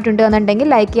ഇഷ്ടമായിട്ടുണ്ട് എന്നുണ്ടെങ്കിൽ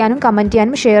ലൈക്ക് ചെയ്യാനും കമൻറ്റ്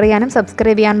ചെയ്യാനും ഷെയർ ചെയ്യാനും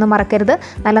സബ്സ്ക്രൈബ് ചെയ്യാനൊന്നും മറക്കരുത്.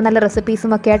 നല്ല നല്ല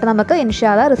റെസിപ്പീസും ഒക്കെ ആയിട്ട് നമുക്ക് ഇൻഷാ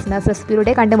അല്ലാഹ് റിസ്നാസ്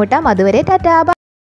റെസിപ്പിയിലൂടെ കണ്ടുമുട്ടാം. അതുവരെ ടാറ്റാ.